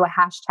they do a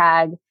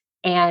hashtag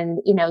and,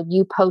 you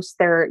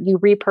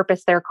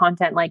repurpose their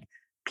content, like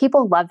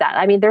people love that.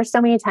 I mean, there's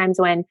so many times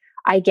when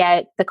I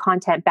get the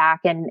content back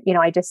and,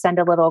 I just send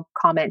a little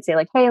comment, say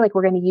like, hey, like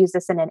we're going to use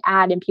this in an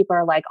ad. And people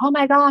are like, oh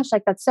my gosh,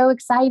 like that's so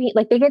exciting.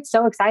 Like they get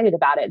so excited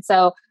about it.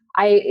 So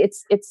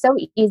it's so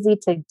easy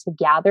to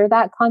gather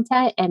that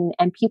content and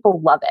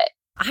people love it.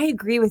 I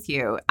agree with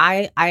you.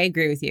 I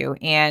agree with you.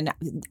 And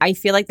I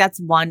feel like that's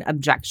one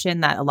objection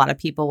that a lot of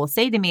people will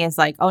say to me is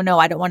like, oh no,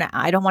 I don't want to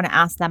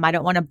ask them. I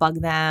don't want to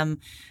bug them.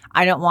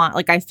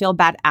 I feel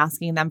bad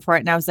asking them for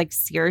it. And I was like,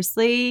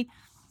 seriously,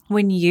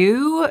 when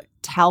you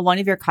tell one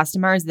of your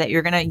customers that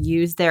you're going to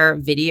use their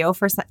video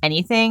for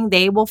anything,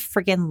 they will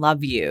freaking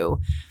love you.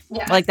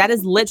 Yeah. Like that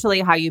is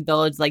literally how you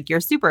build like your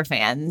super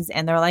fans.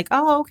 And they're like,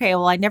 oh, okay,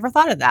 well, I never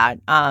thought of that.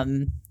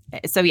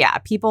 So yeah,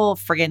 people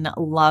friggin'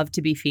 love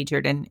to be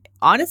featured in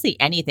honestly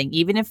anything,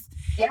 even if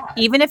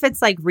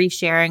it's like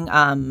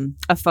resharing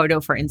a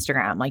photo for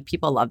Instagram, like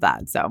people love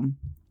that. So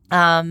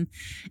and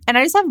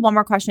I just have one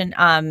more question.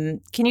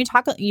 Can you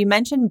you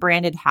mentioned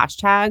branded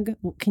hashtag.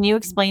 Can you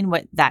explain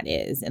what that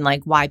is and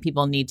like why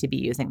people need to be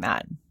using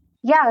that?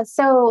 Yeah.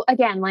 So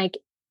again, like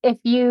if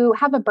you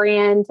have a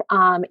brand,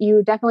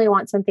 you definitely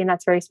want something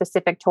that's very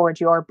specific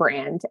towards your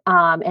brand.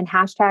 And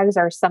hashtags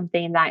are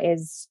something that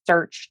is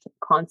searched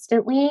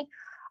constantly.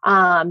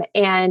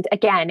 And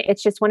again,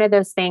 it's just one of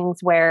those things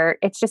where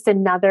it's just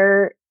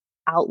another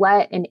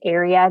outlet, an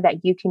area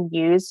that you can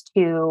use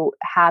to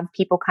have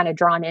people kind of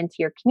drawn into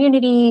your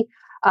community.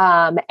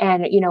 And,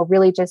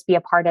 really just be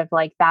a part of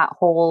like that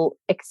whole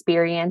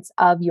experience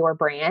of your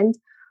brand.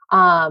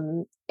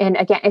 And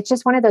again, it's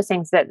just one of those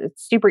things that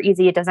it's super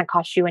easy. It doesn't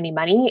cost you any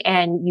money.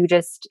 And you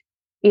just,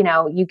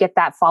 you get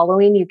that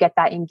following, you get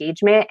that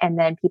engagement, and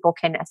then people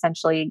can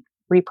essentially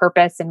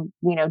repurpose and,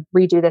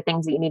 redo the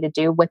things that you need to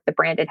do with the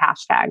branded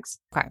hashtags.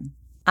 Okay.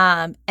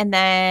 And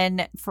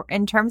then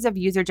in terms of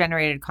user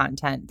generated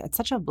content, that's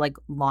such a like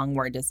long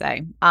word to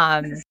say.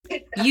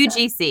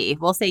 UGC,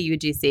 we'll say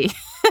UGC.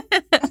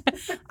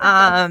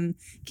 Can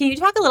you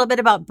talk a little bit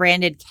about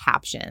branded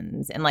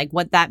captions and like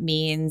what that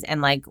means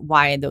and like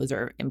why those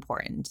are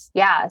important?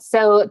 Yeah.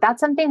 So that's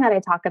something that I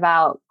talk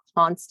about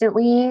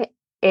constantly,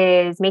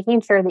 is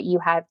making sure that you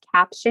have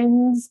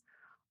captions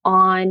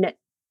on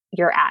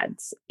your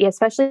ads,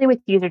 especially with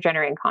user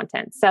generated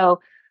content. So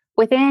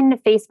within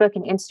Facebook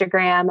and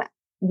Instagram,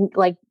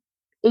 like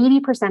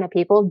 80% of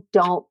people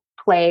don't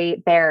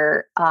play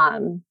their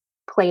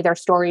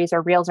stories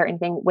or reels or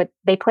anything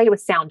they play with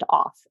sound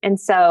off. And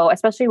so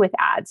especially with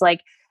ads,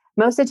 like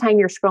most of the time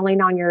you're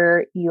scrolling on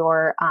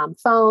your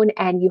phone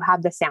and you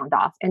have the sound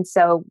off. And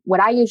so what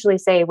I usually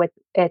say with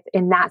it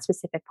in that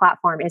specific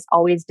platform is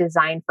always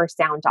design for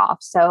sound off.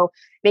 So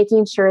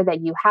making sure that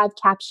you have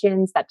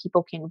captions that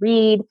people can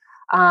read.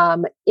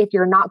 If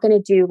you're not going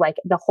to do like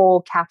the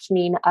whole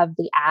captioning of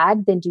the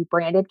ad, then do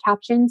branded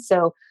captions.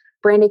 So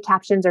branded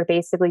captions are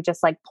basically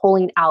just like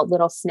pulling out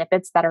little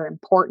snippets that are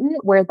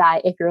important, where that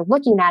if you're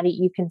looking at it,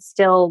 you can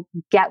still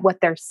get what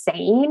they're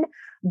saying,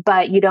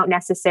 but you don't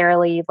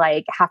necessarily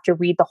like have to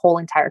read the whole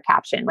entire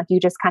caption. Like you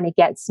just kind of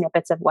get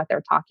snippets of what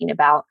they're talking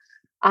about.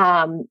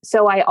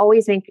 So I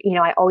always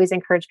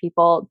encourage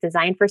people,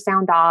 design for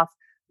sound off,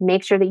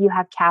 make sure that you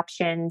have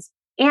captions.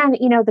 And,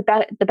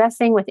 the best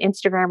thing with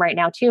Instagram right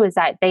now too, is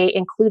that they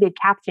included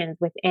captions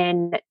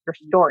within your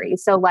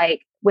stories. So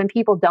like when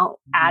people don't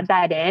add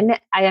that in,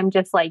 I am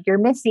just like, you're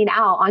missing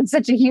out on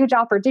such a huge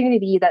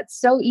opportunity that's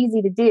so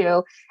easy to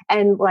do.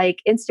 And like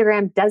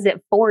Instagram does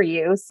it for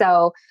you.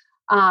 So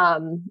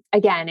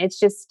again, it's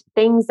just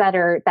things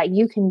that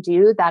you can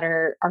do that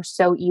are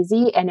so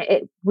easy. And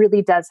it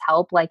really does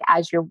help like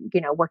as you're,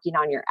 working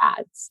on your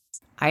ads.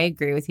 I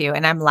agree with you.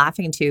 And I'm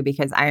laughing too,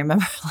 because I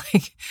remember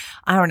like,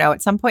 I don't know,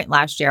 at some point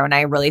last year when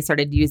I really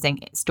started using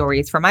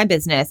stories for my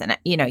business, and,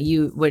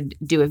 you would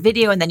do a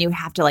video and then you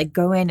have to like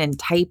go in and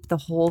type the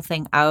whole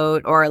thing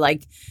out, or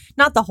like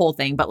not the whole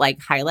thing, but like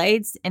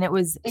highlights. And it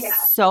was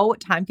so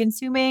time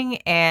consuming.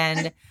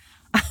 And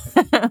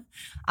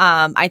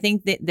I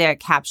think that the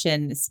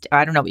caption,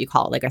 I don't know what you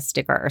call it, like a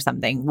sticker or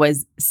something,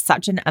 was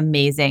such an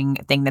amazing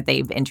thing that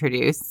they've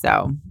introduced.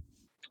 So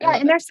yeah.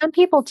 And there's some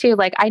people too,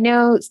 like I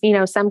know,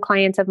 some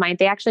clients of mine,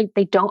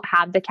 they don't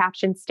have the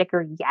caption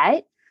sticker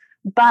yet,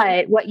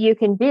 but what you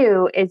can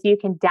do is you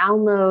can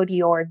download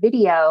your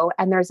video,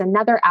 and there's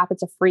another app.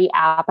 It's a free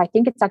app. I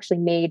think it's actually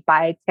made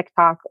by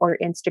TikTok or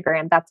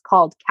Instagram. That's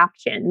called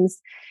Captions.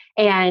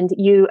 And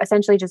you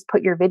essentially just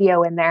put your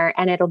video in there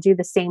and it'll do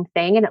the same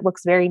thing. And it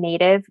looks very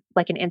native,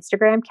 like an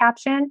Instagram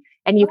caption.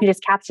 And you can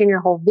just caption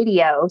your whole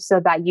video so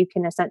that you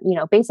can,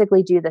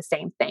 basically do the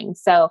same thing.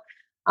 So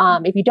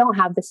if you don't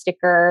have the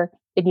sticker,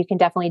 then you can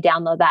definitely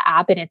download that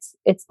app, and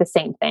it's the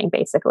same thing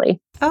basically.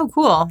 Oh,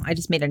 cool. I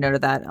just made a note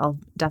of that. I'll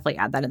definitely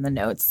add that in the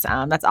notes.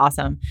 That's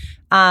awesome.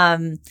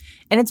 And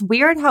it's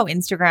weird how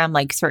Instagram,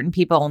 like certain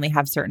people only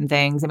have certain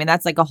things. I mean,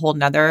 that's like a whole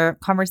nother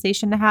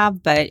conversation to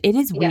have, but it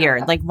is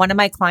weird. Like one of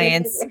my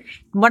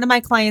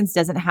clients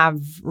doesn't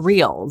have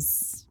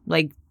reels,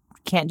 like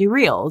can't do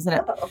reels.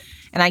 And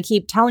I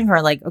keep telling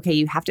her like, okay,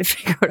 you have to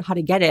figure out how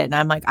to get it. And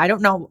I'm like, I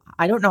don't know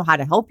how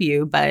to help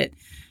you, but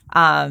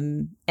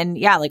and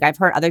yeah, like I've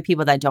heard other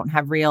people that don't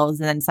have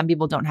reels, and then some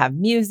people don't have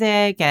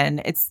music,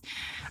 and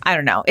I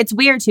don't know. It's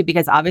weird too,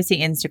 because obviously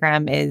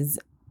Instagram is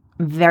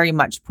very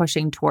much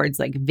pushing towards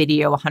like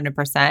video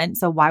 100%.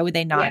 So why would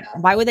they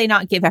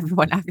not give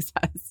everyone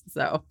access?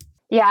 So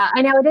yeah,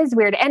 I know it is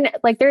weird. And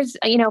like, there's,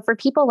 for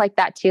people like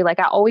that too, like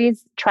I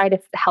always try to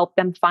help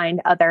them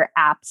find other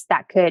apps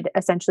that could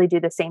essentially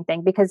do the same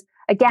thing. Because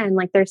again,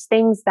 like there's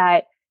things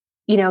that,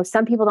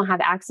 some people don't have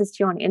access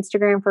to on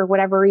Instagram for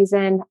whatever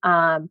reason.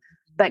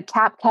 But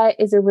CapCut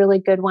is a really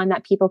good one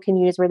that people can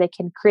use where they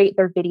can create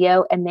their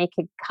video and they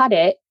could cut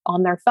it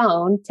on their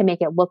phone to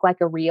make it look like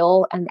a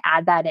reel and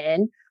add that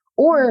in.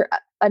 Or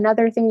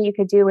another thing you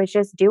could do is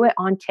just do it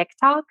on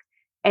TikTok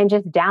and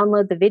just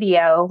download the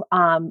video.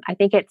 I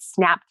think it's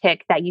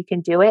SnapTik that you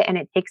can do it and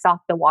it takes off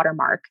the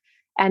watermark.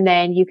 And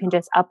then you can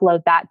just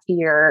upload that to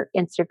your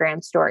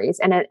Instagram stories.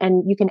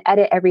 And you can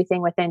edit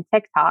everything within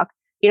TikTok.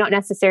 You don't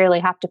necessarily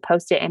have to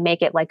post it and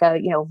make it like a,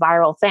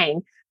 viral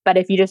thing. But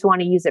if you just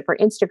want to use it for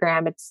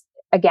Instagram,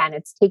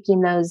 it's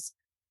taking those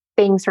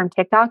things from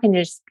TikTok and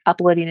just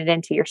uploading it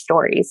into your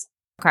stories.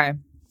 Okay.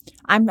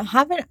 I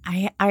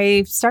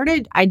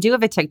do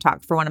have a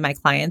TikTok for one of my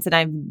clients and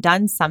I've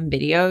done some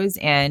videos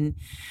and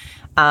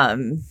I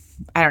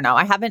don't know.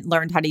 I haven't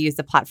learned how to use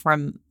the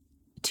platform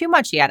too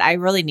much yet. I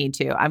really need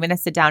to. I'm going to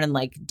sit down and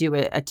like do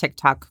a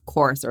TikTok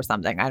course or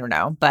something. I don't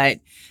know. But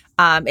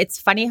it's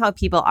funny how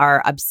people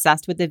are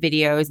obsessed with the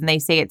videos and they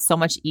say it's so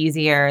much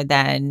easier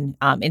than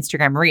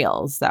Instagram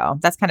Reels. So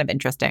that's kind of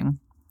interesting.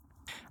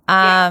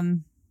 Yeah.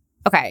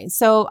 Okay.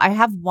 So I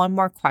have one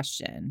more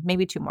question,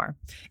 maybe two more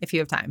if you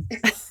have time.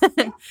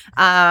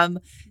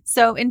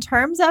 So in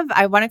terms of,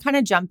 I want to kind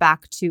of jump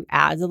back to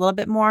ads a little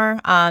bit more.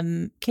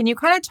 Can you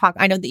kind of talk,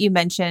 I know that you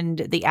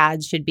mentioned the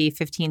ads should be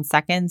 15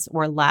 seconds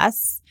or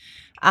less.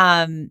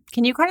 Can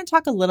you kind of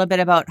talk a little bit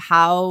about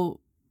how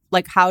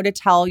to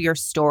tell your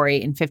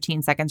story in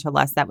 15 seconds or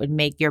less that would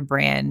make your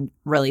brand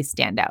really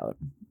stand out?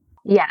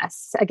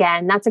 Yes.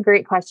 Again, that's a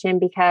great question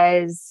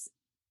because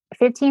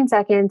 15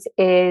 seconds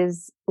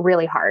is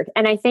really hard.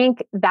 And I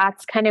think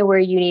that's kind of where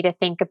you need to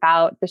think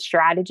about the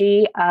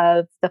strategy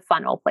of the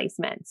funnel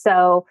placement.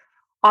 So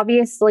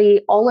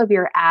obviously all of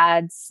your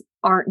ads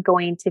aren't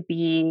going to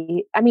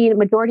be,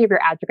 majority of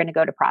your ads are going to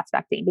go to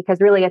prospecting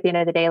because really at the end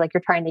of the day, like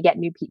you're trying to get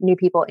new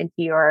people into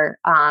your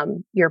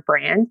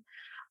brand.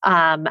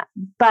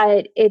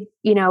 But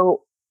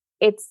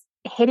it's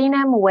hitting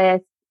them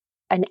with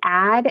an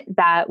ad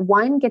that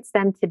one gets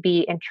them to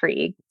be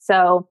intrigued.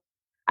 So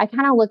I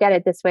kind of look at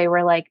it this way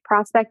where like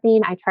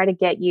prospecting, I try to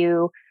get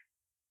you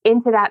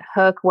into that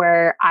hook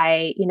where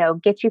I,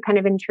 get you kind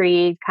of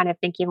intrigued, kind of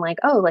thinking like,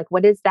 oh, like,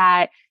 what is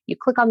that? You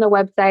click on the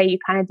website, you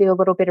kind of do a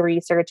little bit of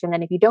research. And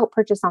then if you don't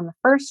purchase on the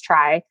first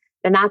try,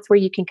 then that's where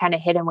you can kind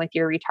of hit them with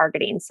your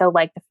retargeting. So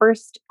like the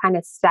first kind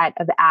of set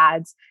of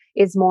ads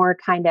is more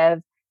kind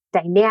of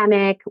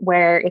dynamic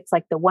where it's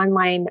like the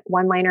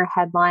one-liner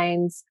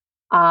headlines,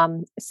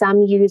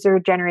 some user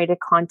generated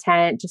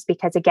content, just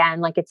because again,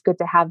 like it's good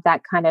to have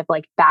that kind of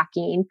like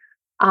backing.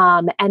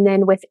 And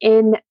then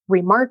within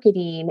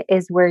remarketing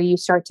is where you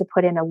start to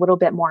put in a little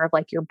bit more of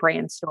like your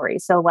brand story.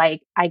 So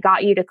like I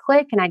got you to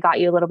click and I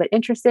got you a little bit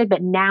interested,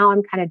 but now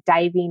I'm kind of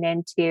diving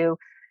into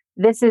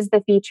this is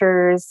the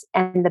features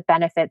and the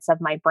benefits of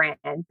my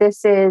brand.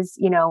 This is,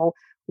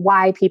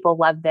 why people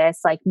love this,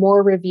 like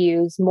more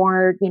reviews,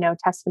 more,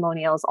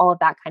 testimonials, all of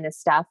that kind of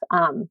stuff.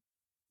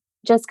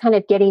 Just kind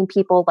of getting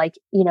people like,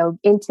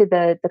 into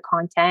the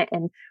content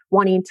and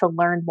wanting to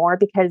learn more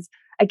because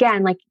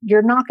again, like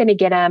you're not going to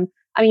get them.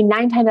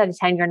 9 times out of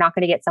 10, you're not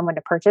going to get someone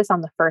to purchase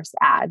on the first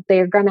ad.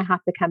 They're going to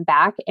have to come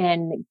back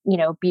and,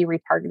 be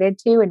retargeted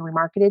to and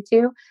remarketed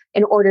to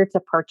in order to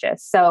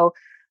purchase. So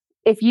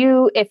if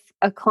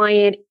a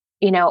client,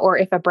 or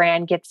if a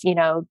brand gets,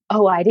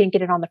 oh, I didn't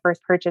get it on the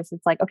first purchase,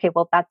 it's like, okay,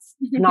 well, that's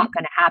not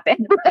going to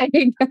happen.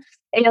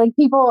 Like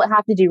people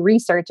have to do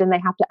research and they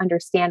have to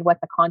understand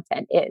what the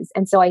content is.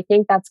 And so I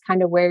think that's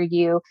kind of where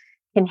you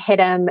can hit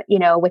them,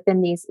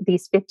 within these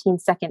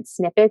 15-second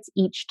snippets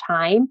each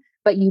time,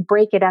 but you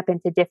break it up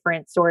into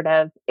different sort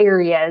of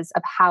areas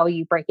of how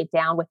you break it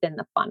down within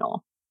the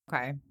funnel.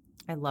 Okay.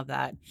 I love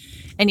that.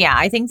 And yeah,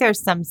 I think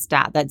there's some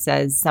stat that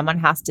says someone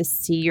has to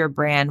see your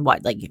brand,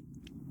 like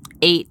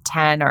 8,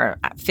 10, or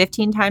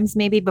 15 times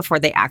maybe before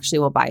they actually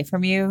will buy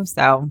from you.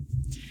 So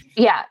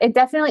yeah, it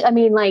definitely,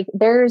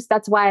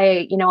 that's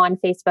why, on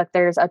Facebook,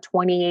 there's a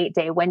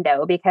 28-day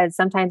window because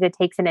sometimes it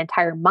takes an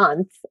entire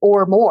month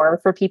or more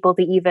for people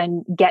to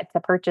even get to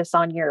purchase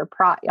on your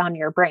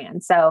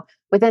brand. So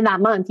within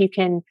that month, you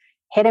can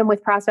hit them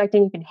with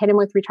prospecting, you can hit them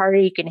with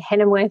retargeting, you can hit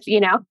them with,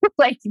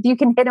 like you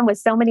can hit them with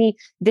so many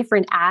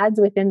different ads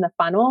within the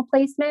funnel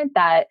placement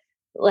that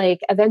like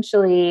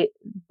eventually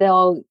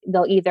they'll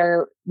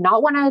either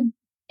not want to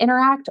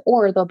interact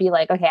or they'll be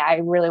like, okay,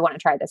 I really want to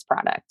try this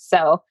product.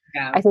 So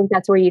yeah. I think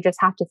that's where you just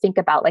have to think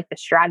about like the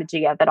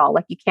strategy of it all.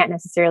 Like you can't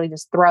necessarily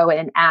just throw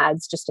in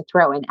ads just to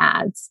throw in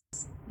ads.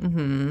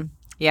 Mm-hmm.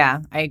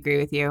 Yeah, I agree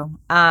with you.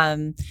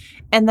 And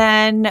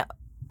then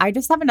I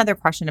just have another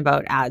question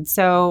about ads.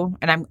 So,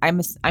 and I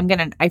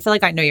feel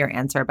like I know your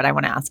answer, but I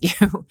want to ask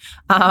you.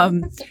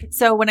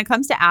 So when it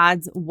comes to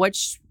ads,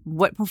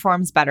 what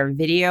performs better,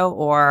 video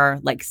or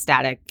like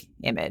static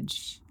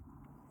image?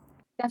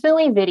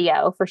 Definitely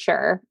video for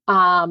sure.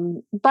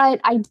 But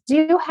I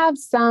do have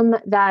some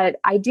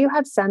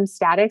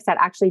statics that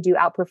actually do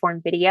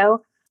outperform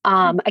video.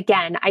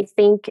 Again, I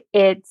think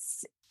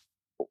it's,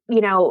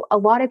 a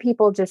lot of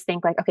people just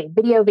think like, okay,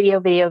 video,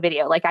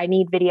 like I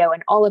need video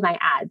in all of my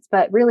ads,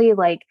 but really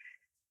like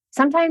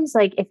sometimes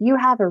like if you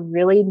have a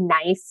really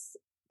nice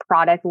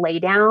product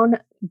laydown,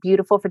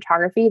 beautiful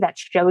photography that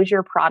shows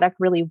your product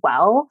really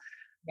well,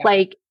 Yeah.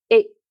 like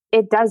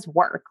it does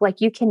work.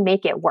 Like you can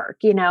make it work,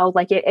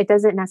 like it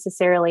doesn't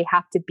necessarily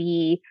have to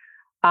be,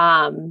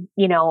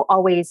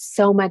 always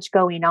so much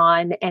going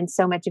on and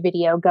so much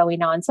video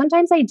going on.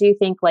 Sometimes I do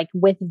think like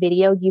with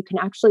video, you can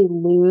actually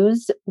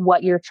lose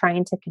what you're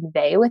trying to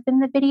convey within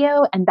the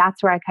video. And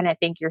that's where I kind of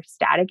think your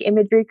static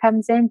imagery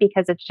comes in,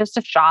 because it's just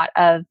a shot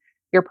of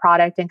your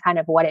product and kind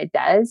of what it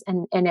does.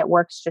 And it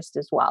works just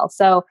as well.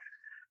 So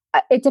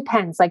it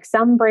depends. Like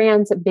some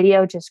brands,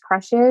 video just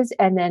crushes.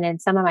 And then in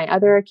some of my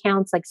other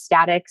accounts, like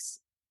statics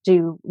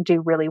do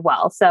really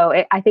well. So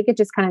I think it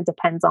just kind of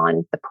depends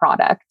on the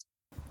product.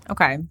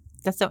 Okay.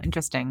 That's so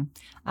interesting.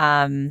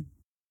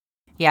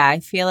 Yeah, I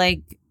feel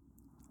like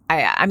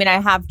I mean, I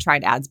have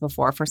tried ads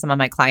before for some of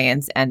my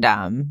clients, and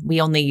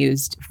we only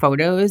used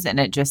photos, and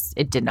it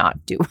did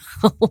not do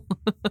well.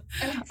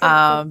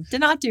 Did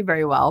not do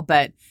very well,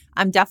 but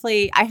I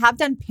have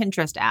done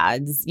Pinterest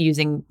ads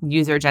using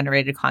user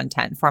generated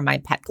content for my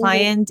pet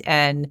client,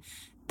 and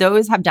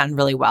those have done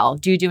really well.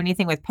 Do you do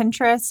anything with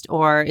Pinterest,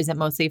 or is it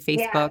mostly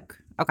Facebook?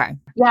 Okay.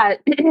 Yeah.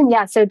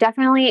 Yeah. So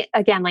definitely,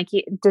 again, like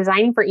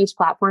designing for each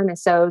platform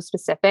is so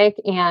specific,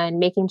 and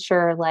making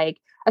sure like,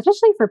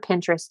 especially for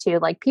Pinterest too,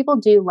 like people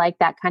do like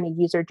that kind of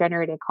user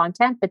generated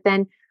content, but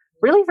then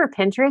really for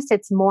Pinterest,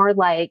 it's more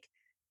like,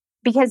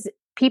 because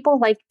people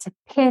like to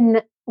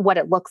pin what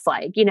it looks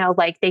like,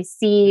 like they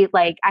see,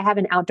 like I have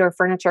an outdoor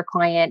furniture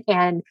client,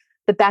 and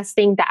the best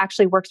thing that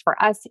actually works for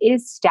us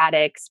is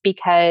statics,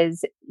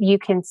 because you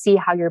can see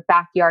how your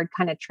backyard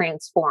kind of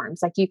transforms.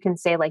 Like you can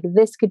say like,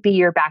 this could be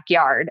your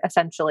backyard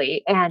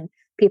essentially. And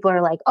people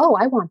are like, oh,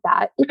 I want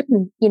that,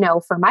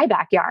 for my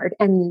backyard.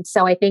 And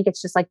so I think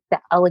it's just like the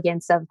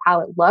elegance of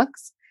how it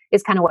looks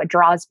is kind of what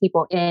draws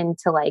people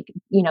into like,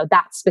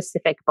 that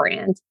specific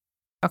brand.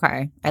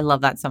 Okay. I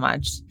love that so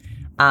much.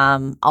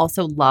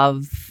 Also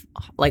love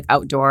like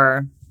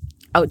outdoor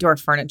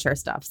furniture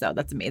stuff. So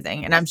that's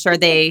amazing. And I'm sure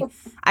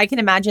I can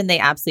imagine they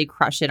absolutely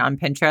crush it on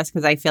Pinterest,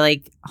 because I feel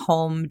like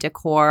home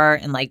decor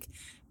and like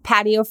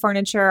patio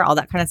furniture, all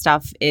that kind of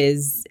stuff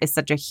is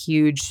such a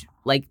huge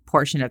like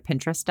portion of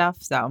Pinterest stuff.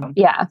 So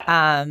yeah.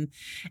 And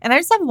I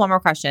just have one more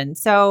question.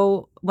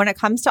 So when it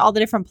comes to all the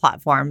different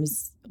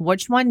platforms,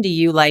 which one do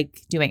you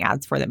like doing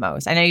ads for the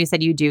most? I know you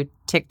said you do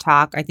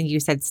TikTok. I think you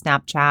said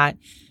Snapchat,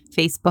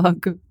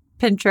 Facebook,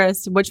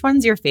 Pinterest. Which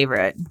one's your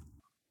favorite?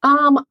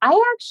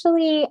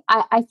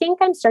 I think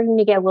I'm starting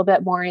to get a little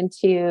bit more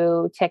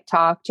into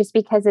TikTok, just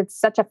because it's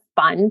such a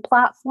fun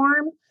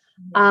platform.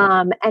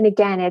 And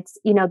again, it's,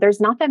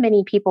 there's not that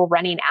many people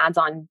running ads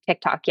on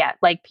TikTok yet.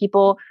 Like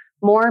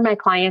more of my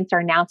clients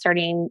are now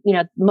starting,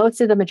 most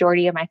of the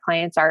majority of my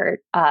clients are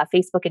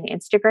Facebook and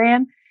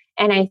Instagram.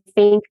 And I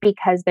think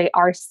because they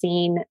are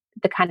seeing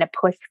the kind of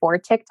push for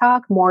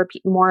TikTok,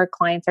 more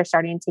clients are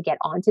starting to get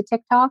onto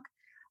TikTok.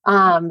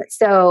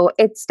 So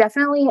it's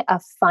definitely a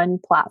fun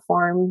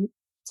platform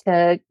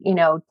to,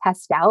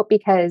 test out,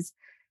 because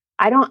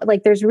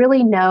there's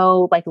really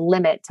no like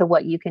limit to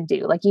what you can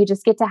do. Like you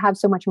just get to have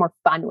so much more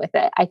fun with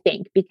it, I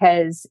think,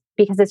 because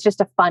it's just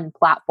a fun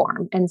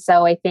platform. And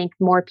so I think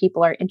more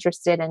people are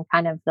interested in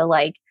kind of the,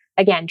 like,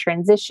 again,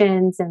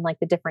 transitions and like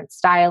the different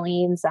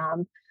stylings,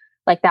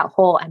 like that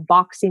whole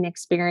unboxing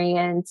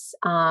experience,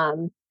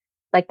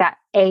 like that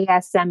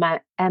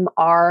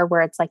ASMR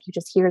where it's like you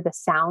just hear the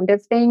sound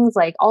of things,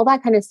 like all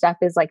that kind of stuff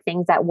is like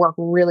things that work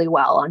really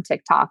well on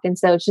TikTok. And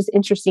so it's just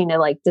interesting to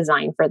like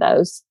design for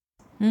those.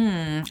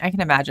 I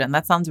can imagine.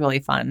 That sounds really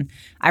fun.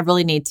 I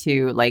really need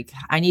to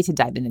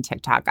dive into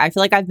TikTok. I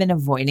feel like I've been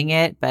avoiding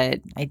it, but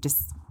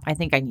I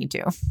think I need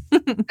to.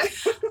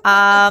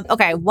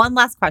 Okay. One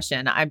last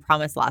question. I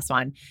promise last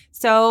one.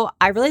 So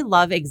I really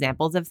love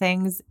examples of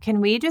things. Can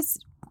we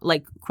just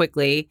like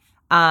quickly,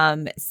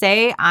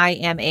 say I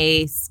am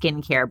a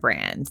skincare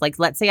brand, like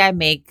let's say I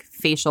make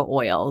facial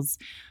oils.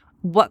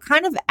 What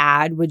kind of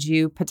ad would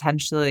you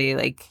potentially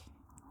like?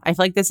 I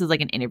feel like this is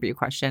like an interview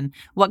question.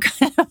 What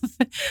kind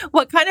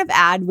of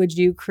ad would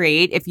you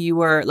create if you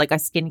were like a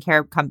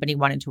skincare company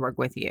wanted to work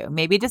with you?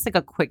 Maybe just like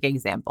a quick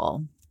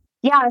example.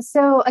 Yeah.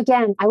 So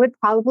again, I would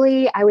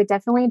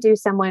definitely do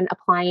someone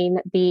applying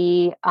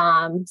the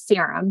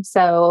serum.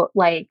 So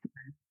like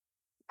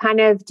kind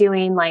of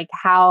doing like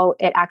how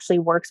it actually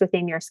works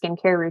within your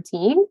skincare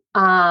routine.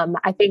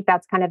 I think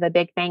that's kind of a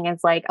big thing, is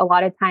like a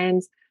lot of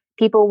times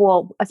people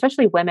will,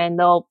 especially women,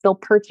 they'll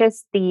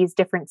purchase these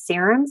different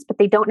serums, but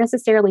they don't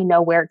necessarily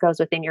know where it goes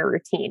within your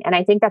routine. And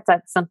I think that's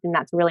something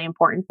that's really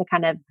important to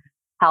kind of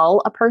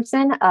tell a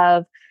person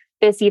of,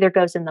 this either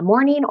goes in the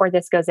morning or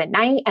this goes at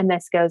night, and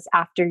this goes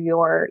after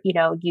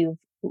you've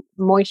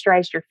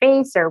moisturized your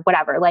face or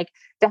whatever. Like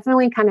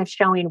definitely kind of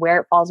showing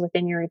where it falls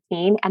within your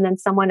routine, and then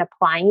someone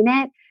applying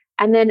it.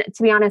 And then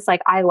to be honest,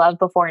 like I love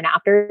before and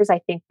afters. I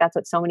think that's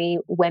what so many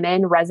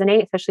women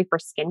resonate, especially for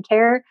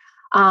skincare.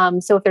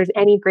 So if there's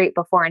any great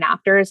before and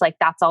afters, like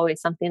that's always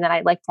something that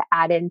I like to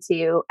add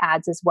into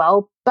ads as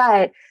well.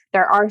 But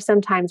there are some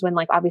times when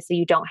like, obviously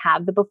you don't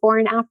have the before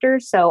and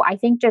afters. So I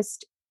think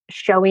just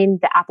showing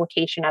the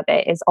application of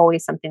it is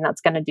always something that's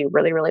going to do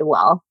really, really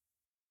well.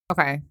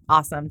 Okay.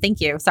 Awesome.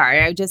 Thank you. Sorry.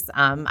 I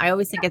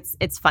always think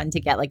it's fun to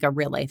get like a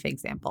real life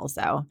example.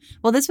 So,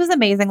 well, this was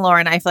amazing,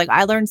 Lauren. I feel like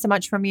I learned so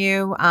much from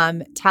you.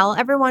 Tell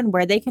everyone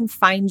where they can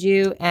find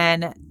you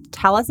and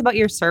tell us about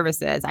your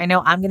services. I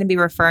know I'm going to be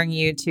referring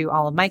you to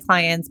all of my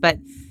clients, but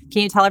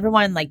can you tell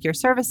everyone like your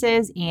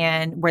services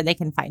and where they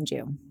can find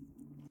you?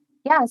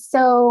 Yeah,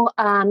 so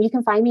you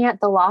can find me at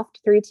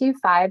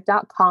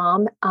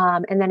theloft325.com.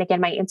 And then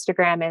again, my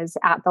Instagram is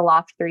at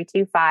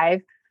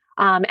theloft325.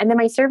 And then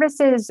my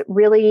services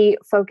really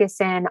focus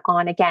in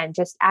on, again,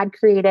 just ad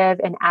creative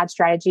and ad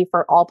strategy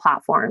for all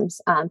platforms,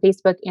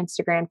 Facebook,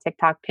 Instagram,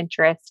 TikTok,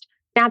 Pinterest,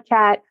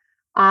 Snapchat.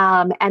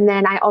 And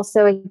then I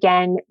also,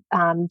 again,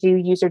 do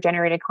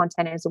user-generated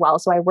content as well.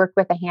 So I work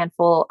with a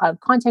handful of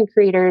content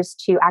creators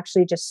to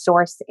actually just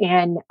source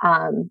and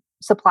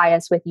supply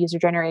us with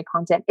user-generated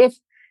content if,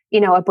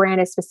 a brand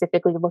is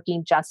specifically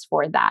looking just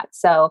for that.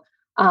 So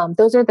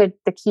those are the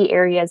key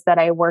areas that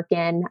I work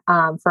in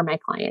for my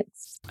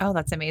clients. Oh,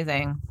 that's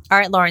amazing. All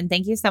right, Lauren,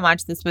 thank you so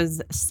much. This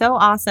was so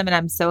awesome. And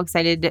I'm so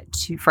excited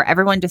for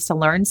everyone just to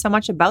learn so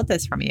much about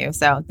this from you.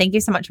 So thank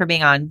you so much for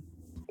being on.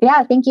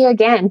 Yeah, thank you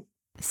again.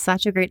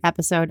 Such a great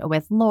episode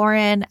with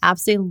Lauren.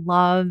 Absolutely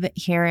love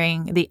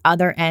hearing the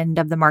other end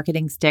of the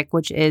marketing stick,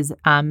 which is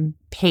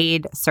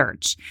paid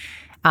search.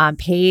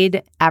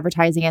 Paid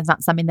advertising is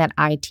not something that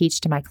I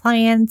teach to my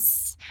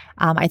clients.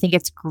 I think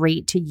it's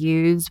great to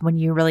use when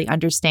you really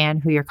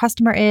understand who your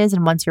customer is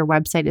and once your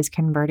website is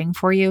converting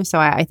for you. So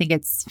I think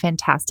it's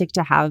fantastic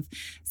to have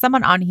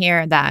someone on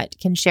here that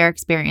can share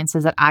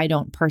experiences that I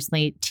don't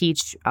personally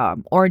teach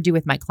or do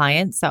with my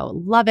clients. So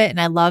love it.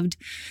 And I loved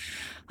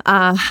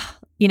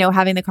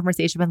having the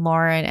conversation with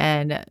Lauren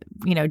and,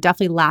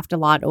 definitely laughed a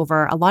lot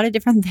over a lot of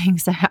different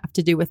things that have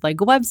to do with like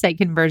website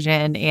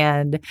conversion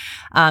and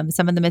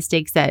some of the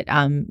mistakes that,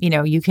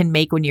 you can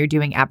make when you're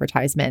doing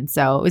advertisements.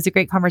 So it was a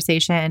great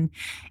conversation.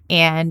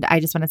 And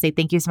I just want to say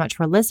thank you so much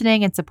for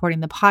listening and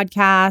supporting the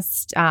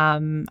podcast.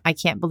 I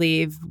can't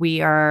believe we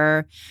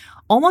are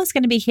almost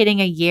going to be hitting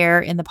a year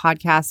in the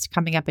podcast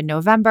coming up in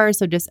November.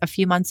 So just a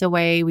few months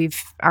away,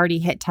 we've already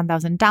hit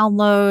 10,000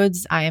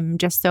 downloads. I'm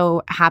just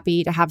so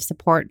happy to have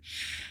support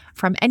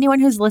from anyone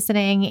who's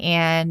listening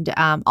and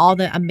all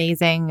the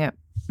amazing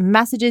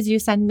messages you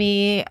send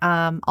me,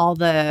 all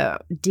the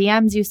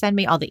DMs you send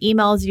me, all the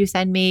emails you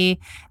send me.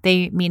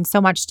 They mean so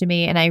much to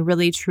me. And I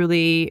really,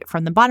 truly,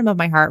 from the bottom of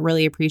my heart,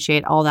 really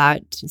appreciate all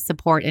that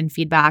support and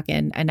feedback.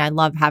 And I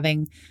love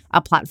having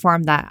a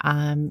platform that,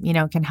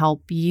 can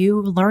help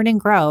you learn and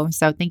grow.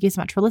 So thank you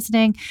so much for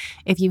listening.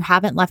 If you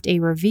haven't left a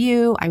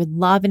review, I would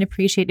love and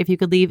appreciate if you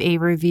could leave a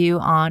review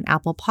on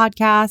Apple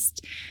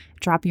Podcast.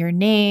 Drop your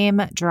name,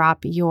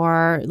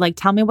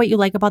 tell me what you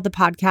like about the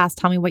podcast,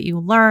 tell me what you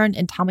learned,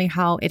 and tell me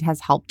how it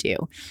has helped you.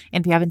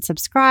 And if you haven't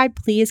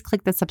subscribed, please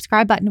click the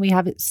subscribe button. We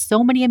have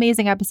so many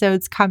amazing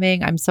episodes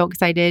coming. I'm so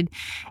excited.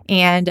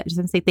 And I just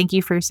want to say thank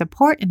you for your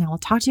support, and I will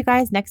talk to you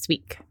guys next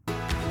week.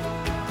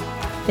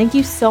 Thank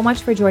you so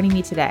much for joining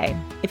me today.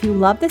 If you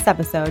love this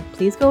episode,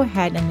 please go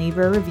ahead and leave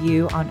a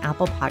review on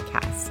Apple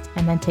Podcasts,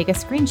 and then take a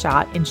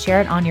screenshot and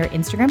share it on your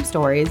Instagram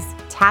stories.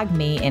 Tag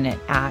me in it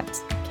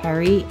at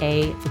Carrie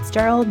A.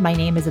 Fitzgerald. My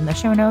name is in the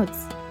show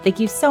notes. Thank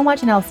you so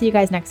much, and I'll see you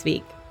guys next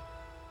week.